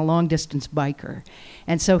musician and a long-distance biker.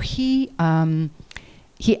 And so he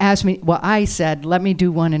asked me, well, I said, let me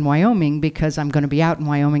do one in Wyoming because I'm going to be out in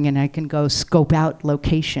Wyoming and I can go scope out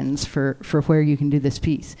locations for where you can do this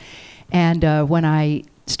piece. And when I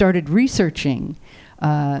started researching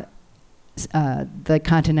the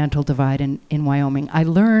Continental Divide in Wyoming, I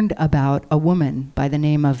learned about a woman by the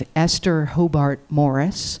name of Esther Hobart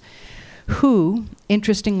Morris, who,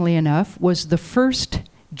 interestingly enough, was the first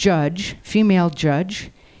judge, female judge,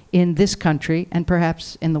 in this country and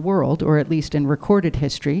perhaps in the world, or at least in recorded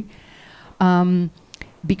history,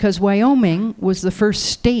 because Wyoming was the first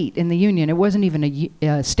state in the Union. It wasn't even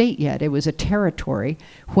a state yet. It was a territory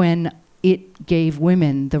when it gave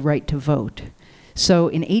women the right to vote. So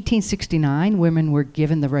in 1869, women were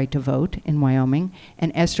given the right to vote in Wyoming,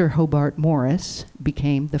 and Esther Hobart Morris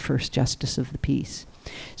became the first justice of the peace.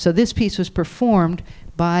 So this piece was performed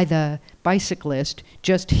by the bicyclist,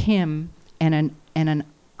 just him and an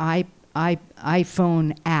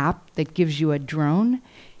iPhone app that gives you a drone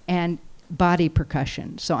and body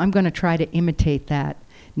percussion. So I'm going to try to imitate that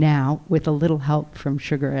now with a little help from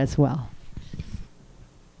Sugar as well.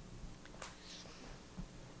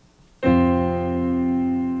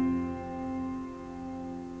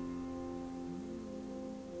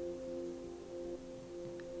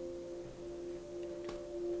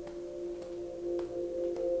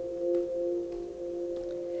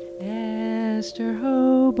 Esther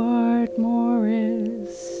Hobart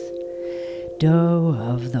Morris, doe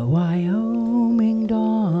of the Wyoming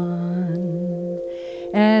dawn.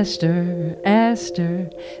 Esther,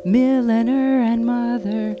 Esther, milliner and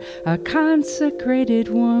mother, a consecrated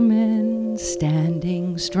woman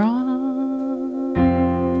standing strong.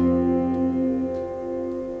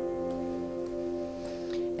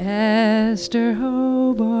 Esther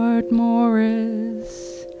Hobart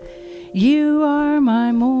Morris, you are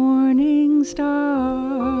my morning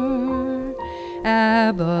star,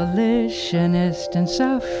 abolitionist and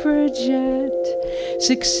suffragette,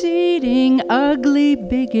 succeeding ugly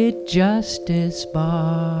bigot Justice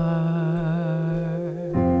Barr.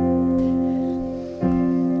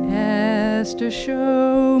 Esther,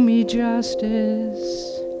 show me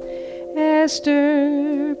justice.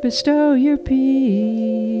 Esther, bestow your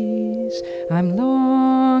peace. I'm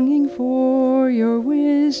longing for your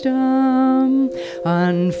wisdom,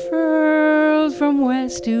 unfurled from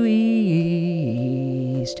west to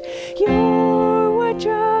east. You're what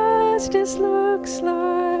justice looks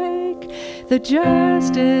like, the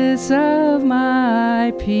justice of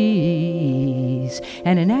my peace,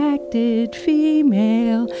 an enacted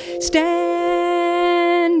female standing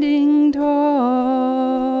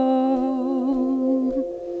tall,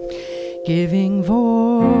 giving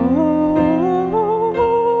voice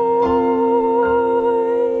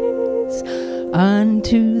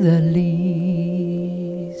unto the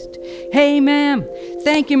least. Hey, ma'am,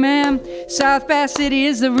 thank you, ma'am. South Bass City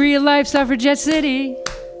is the real-life suffragette city.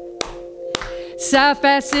 South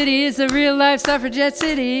Bass City is the real-life suffragette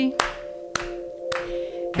city.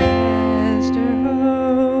 Esther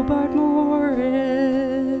Hobart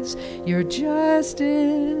Morris, your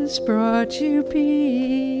justice brought you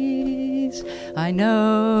peace. I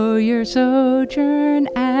know your sojourn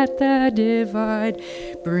at the divide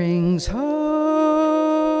brings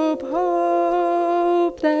hope,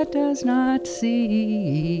 hope that does not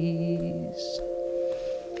cease.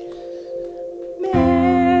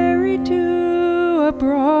 Married to a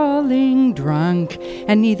brawling drunk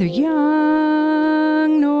and neither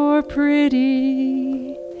young nor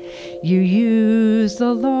pretty, you use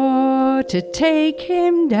the law to take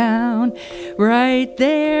him down right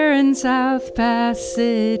there in South Bass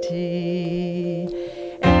City.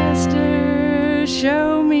 Esther,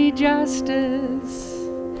 show me justice.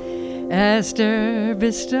 Esther,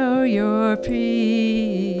 bestow your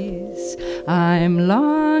peace. I'm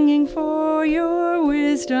longing for your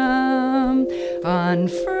wisdom,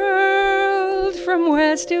 unfurled from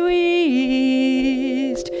west to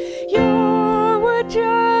east. You're what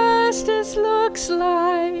justice looks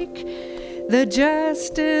like. The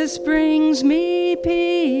justice brings me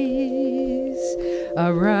peace.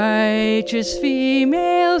 A righteous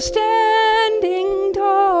female standing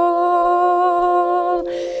tall,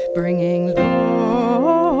 bringing lives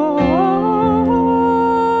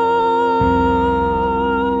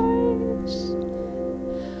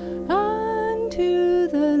unto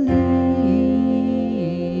the least.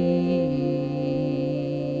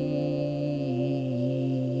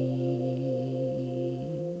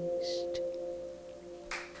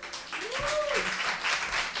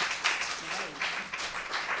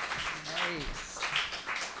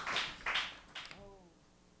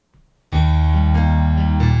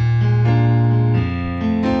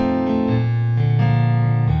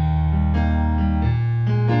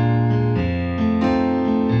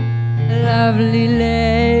 Lovely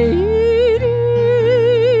lady,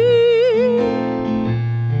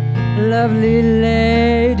 lovely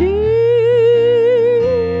lady,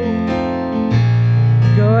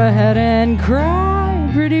 go ahead and cry,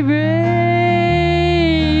 pretty baby.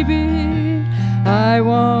 I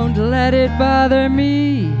won't let it bother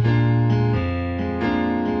me.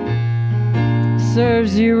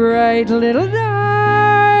 Serves you right, little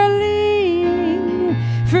darling,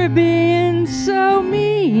 for being so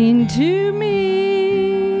mean to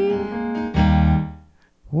me.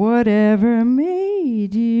 Whatever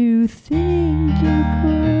made you think you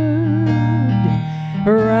could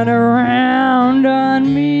run around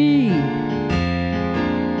on me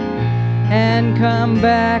and come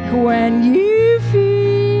back when you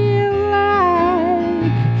feel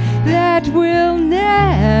like that will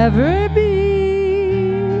never be?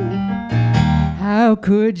 How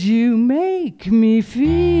could you make me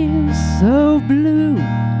feel so blue?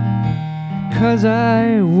 'Cause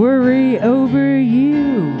I worry over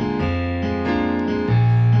you.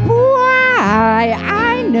 Why,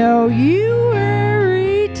 I know you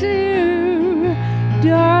worry too.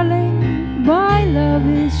 Darling, my love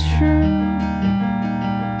is true.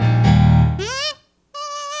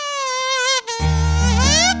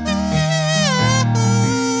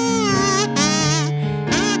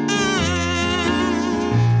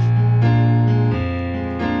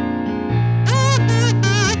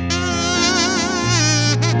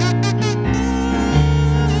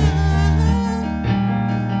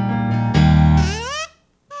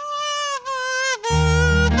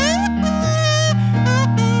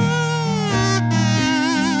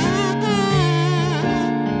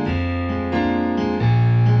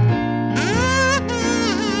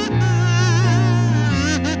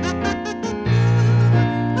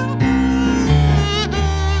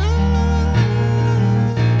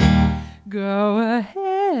 Go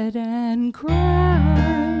ahead and cry,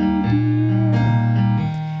 dear.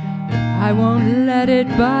 I won't let it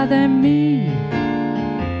bother me.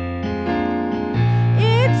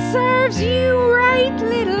 It serves you right,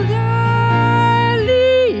 little darling,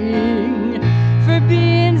 for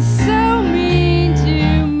being so mean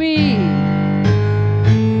to me.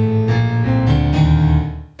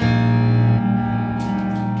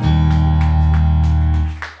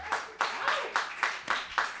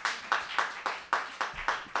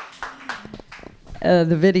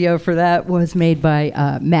 The video for that was made by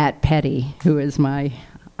Matt Petty, who is my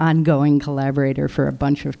ongoing collaborator for a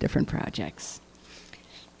bunch of different projects,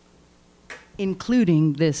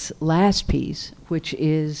 including this last piece, which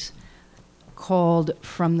is called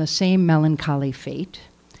From the Same Melancholy Fate.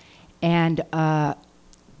 And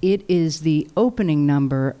it is the opening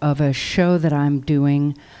number of a show that I'm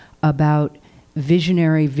doing about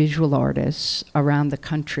visionary visual artists around the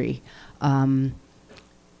country.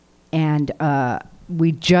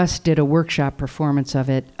 We just did a workshop performance of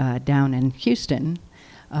it down in Houston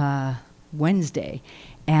Wednesday.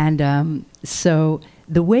 And so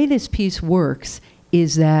the way this piece works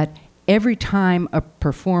is that every time a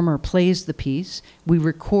performer plays the piece, we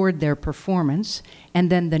record their performance, and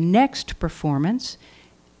then the next performance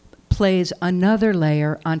plays another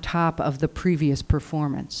layer on top of the previous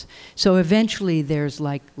performance. So eventually there's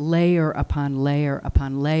like layer upon layer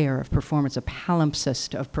upon layer of performance, a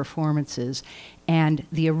palimpsest of performances, and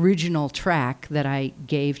the original track that I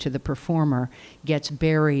gave to the performer gets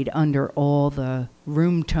buried under all the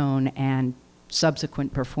room tone and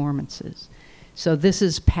subsequent performances. So this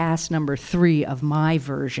is pass number 3 of my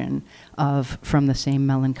version of From the Same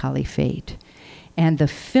Melancholy Fate. And the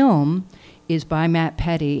film is by Matt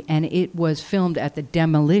Petty, and it was filmed at the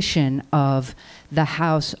demolition of the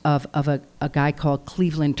house of a guy called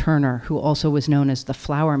Cleveland Turner, who also was known as the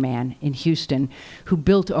Flower Man in Houston, who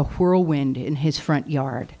built a whirlwind in his front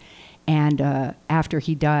yard. And after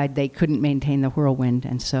he died, they couldn't maintain the whirlwind,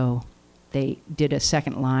 and so they did a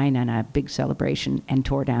second line and a big celebration and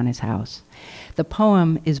tore down his house. The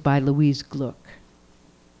poem is by Louise Gluck.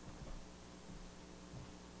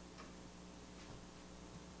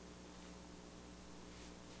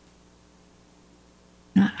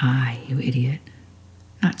 Not I, you idiot,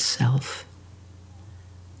 not self,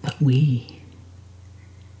 but we.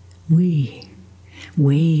 We,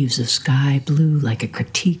 waves of sky blue like a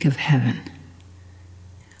critique of heaven.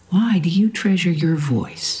 Why do you treasure your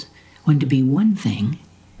voice when to be one thing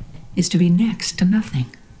is to be next to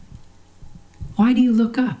nothing? Why do you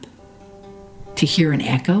look up? To hear an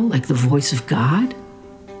echo like the voice of God?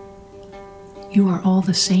 You are all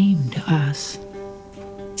the same to us.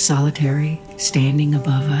 Solitary, standing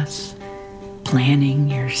above us, planning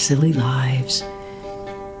your silly lives.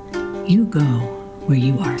 You go where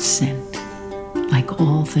you are sent, like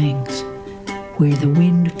all things, where the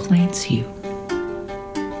wind plants you.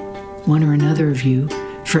 One or another of you,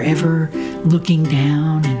 forever looking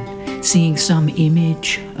down and seeing some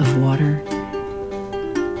image of water,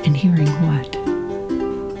 and hearing what?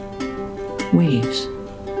 Waves.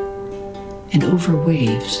 And over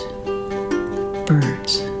waves,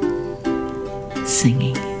 birds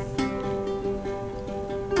singing.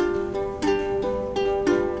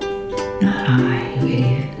 Not I, you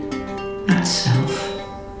idiot, not self,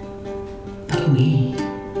 but we.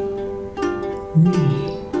 We,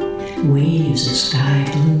 waves of sky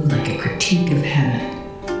blue like a critique of heaven.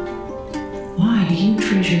 Why do you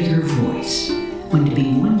treasure your voice when to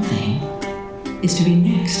be one thing is to be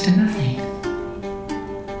next to nothing?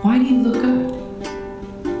 Why do you look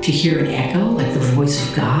up? To hear an echo like the voice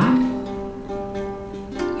of God?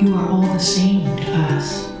 You are all the same to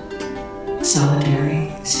us.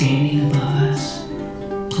 Solitary, standing above us,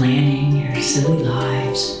 planning your silly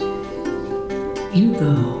lives. You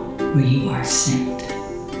go where you are sent,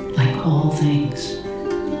 like all things,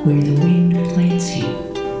 where the wind plants you.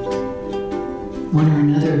 One or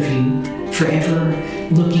another of you, forever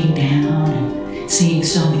looking down and seeing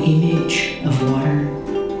some image of water,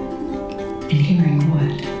 and hearing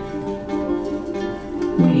what?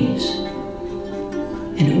 Waves.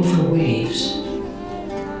 And over waves,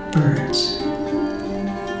 birds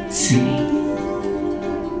singing.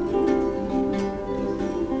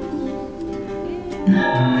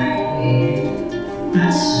 Not I,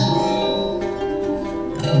 not self,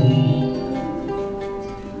 but we.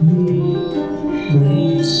 We,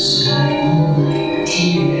 waves of sky blue like a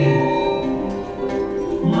tear.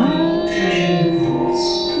 Why treasure your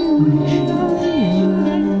voice when you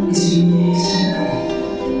is to be next to nothing?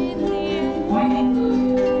 Why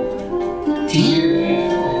to hear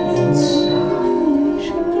the voice of God?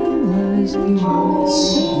 You are all the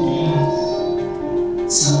same to us.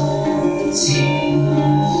 Solitary, standing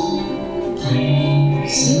above us, planning your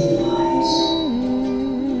silly lives.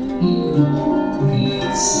 You go where you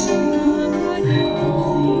are sent, like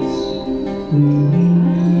all things, where the wind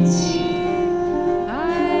leads you.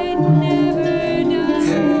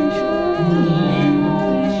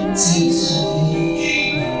 See some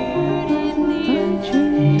image,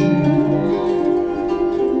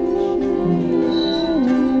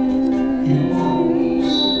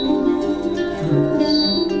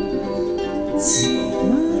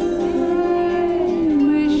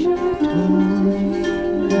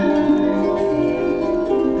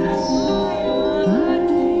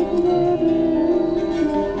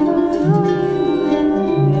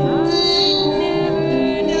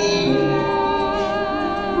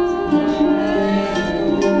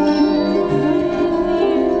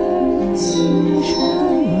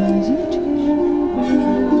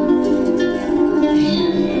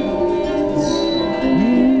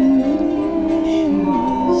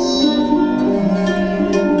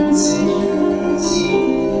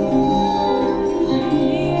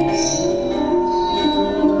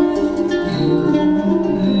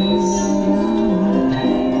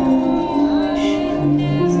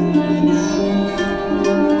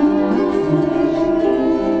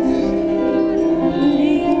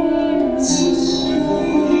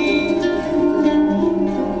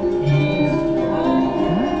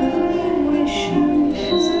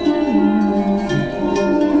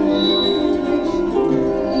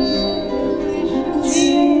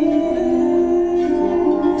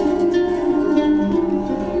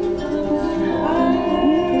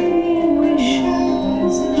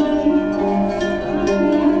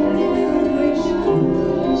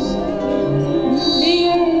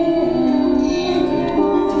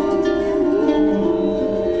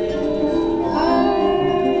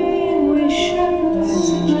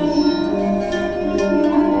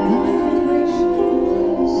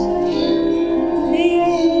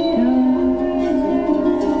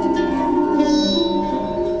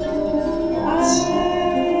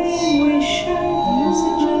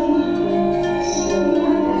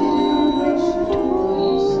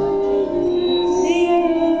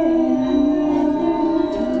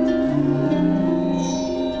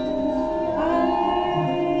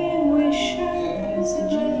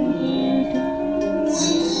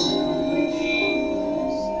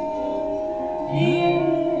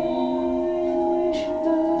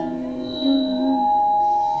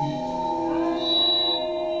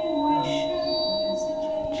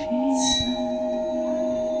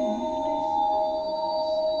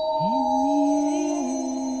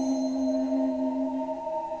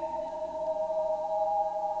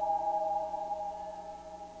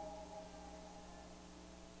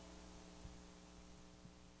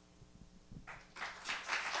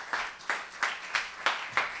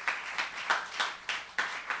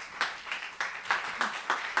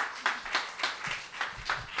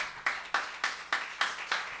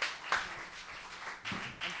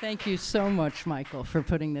 Thank you so much, Michael, for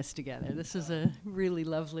putting this together. This is a really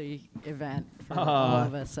lovely event for all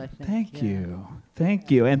of us, I think. Thank you. Thank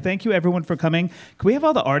you. And thank you, everyone, for coming. Can we have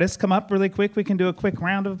all the artists come up really quick? We can do a quick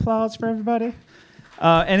round of applause for everybody.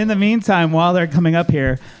 And in the meantime, while they're coming up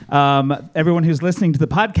here, everyone who's listening to the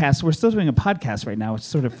podcast, we're still doing a podcast right now, which is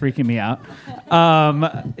sort of freaking me out.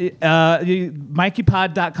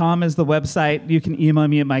 MikeyPod.com is the website. You can email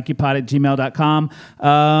me at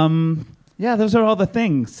mikeypod@gmail.com. Yeah, those are all the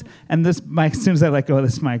things. And this mic, as soon as I let go of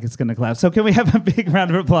this mic, it's going to clap. So can we have a big round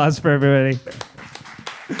of applause for everybody?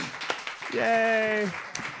 Yay.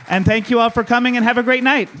 And thank you all for coming, and have a great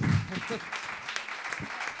night.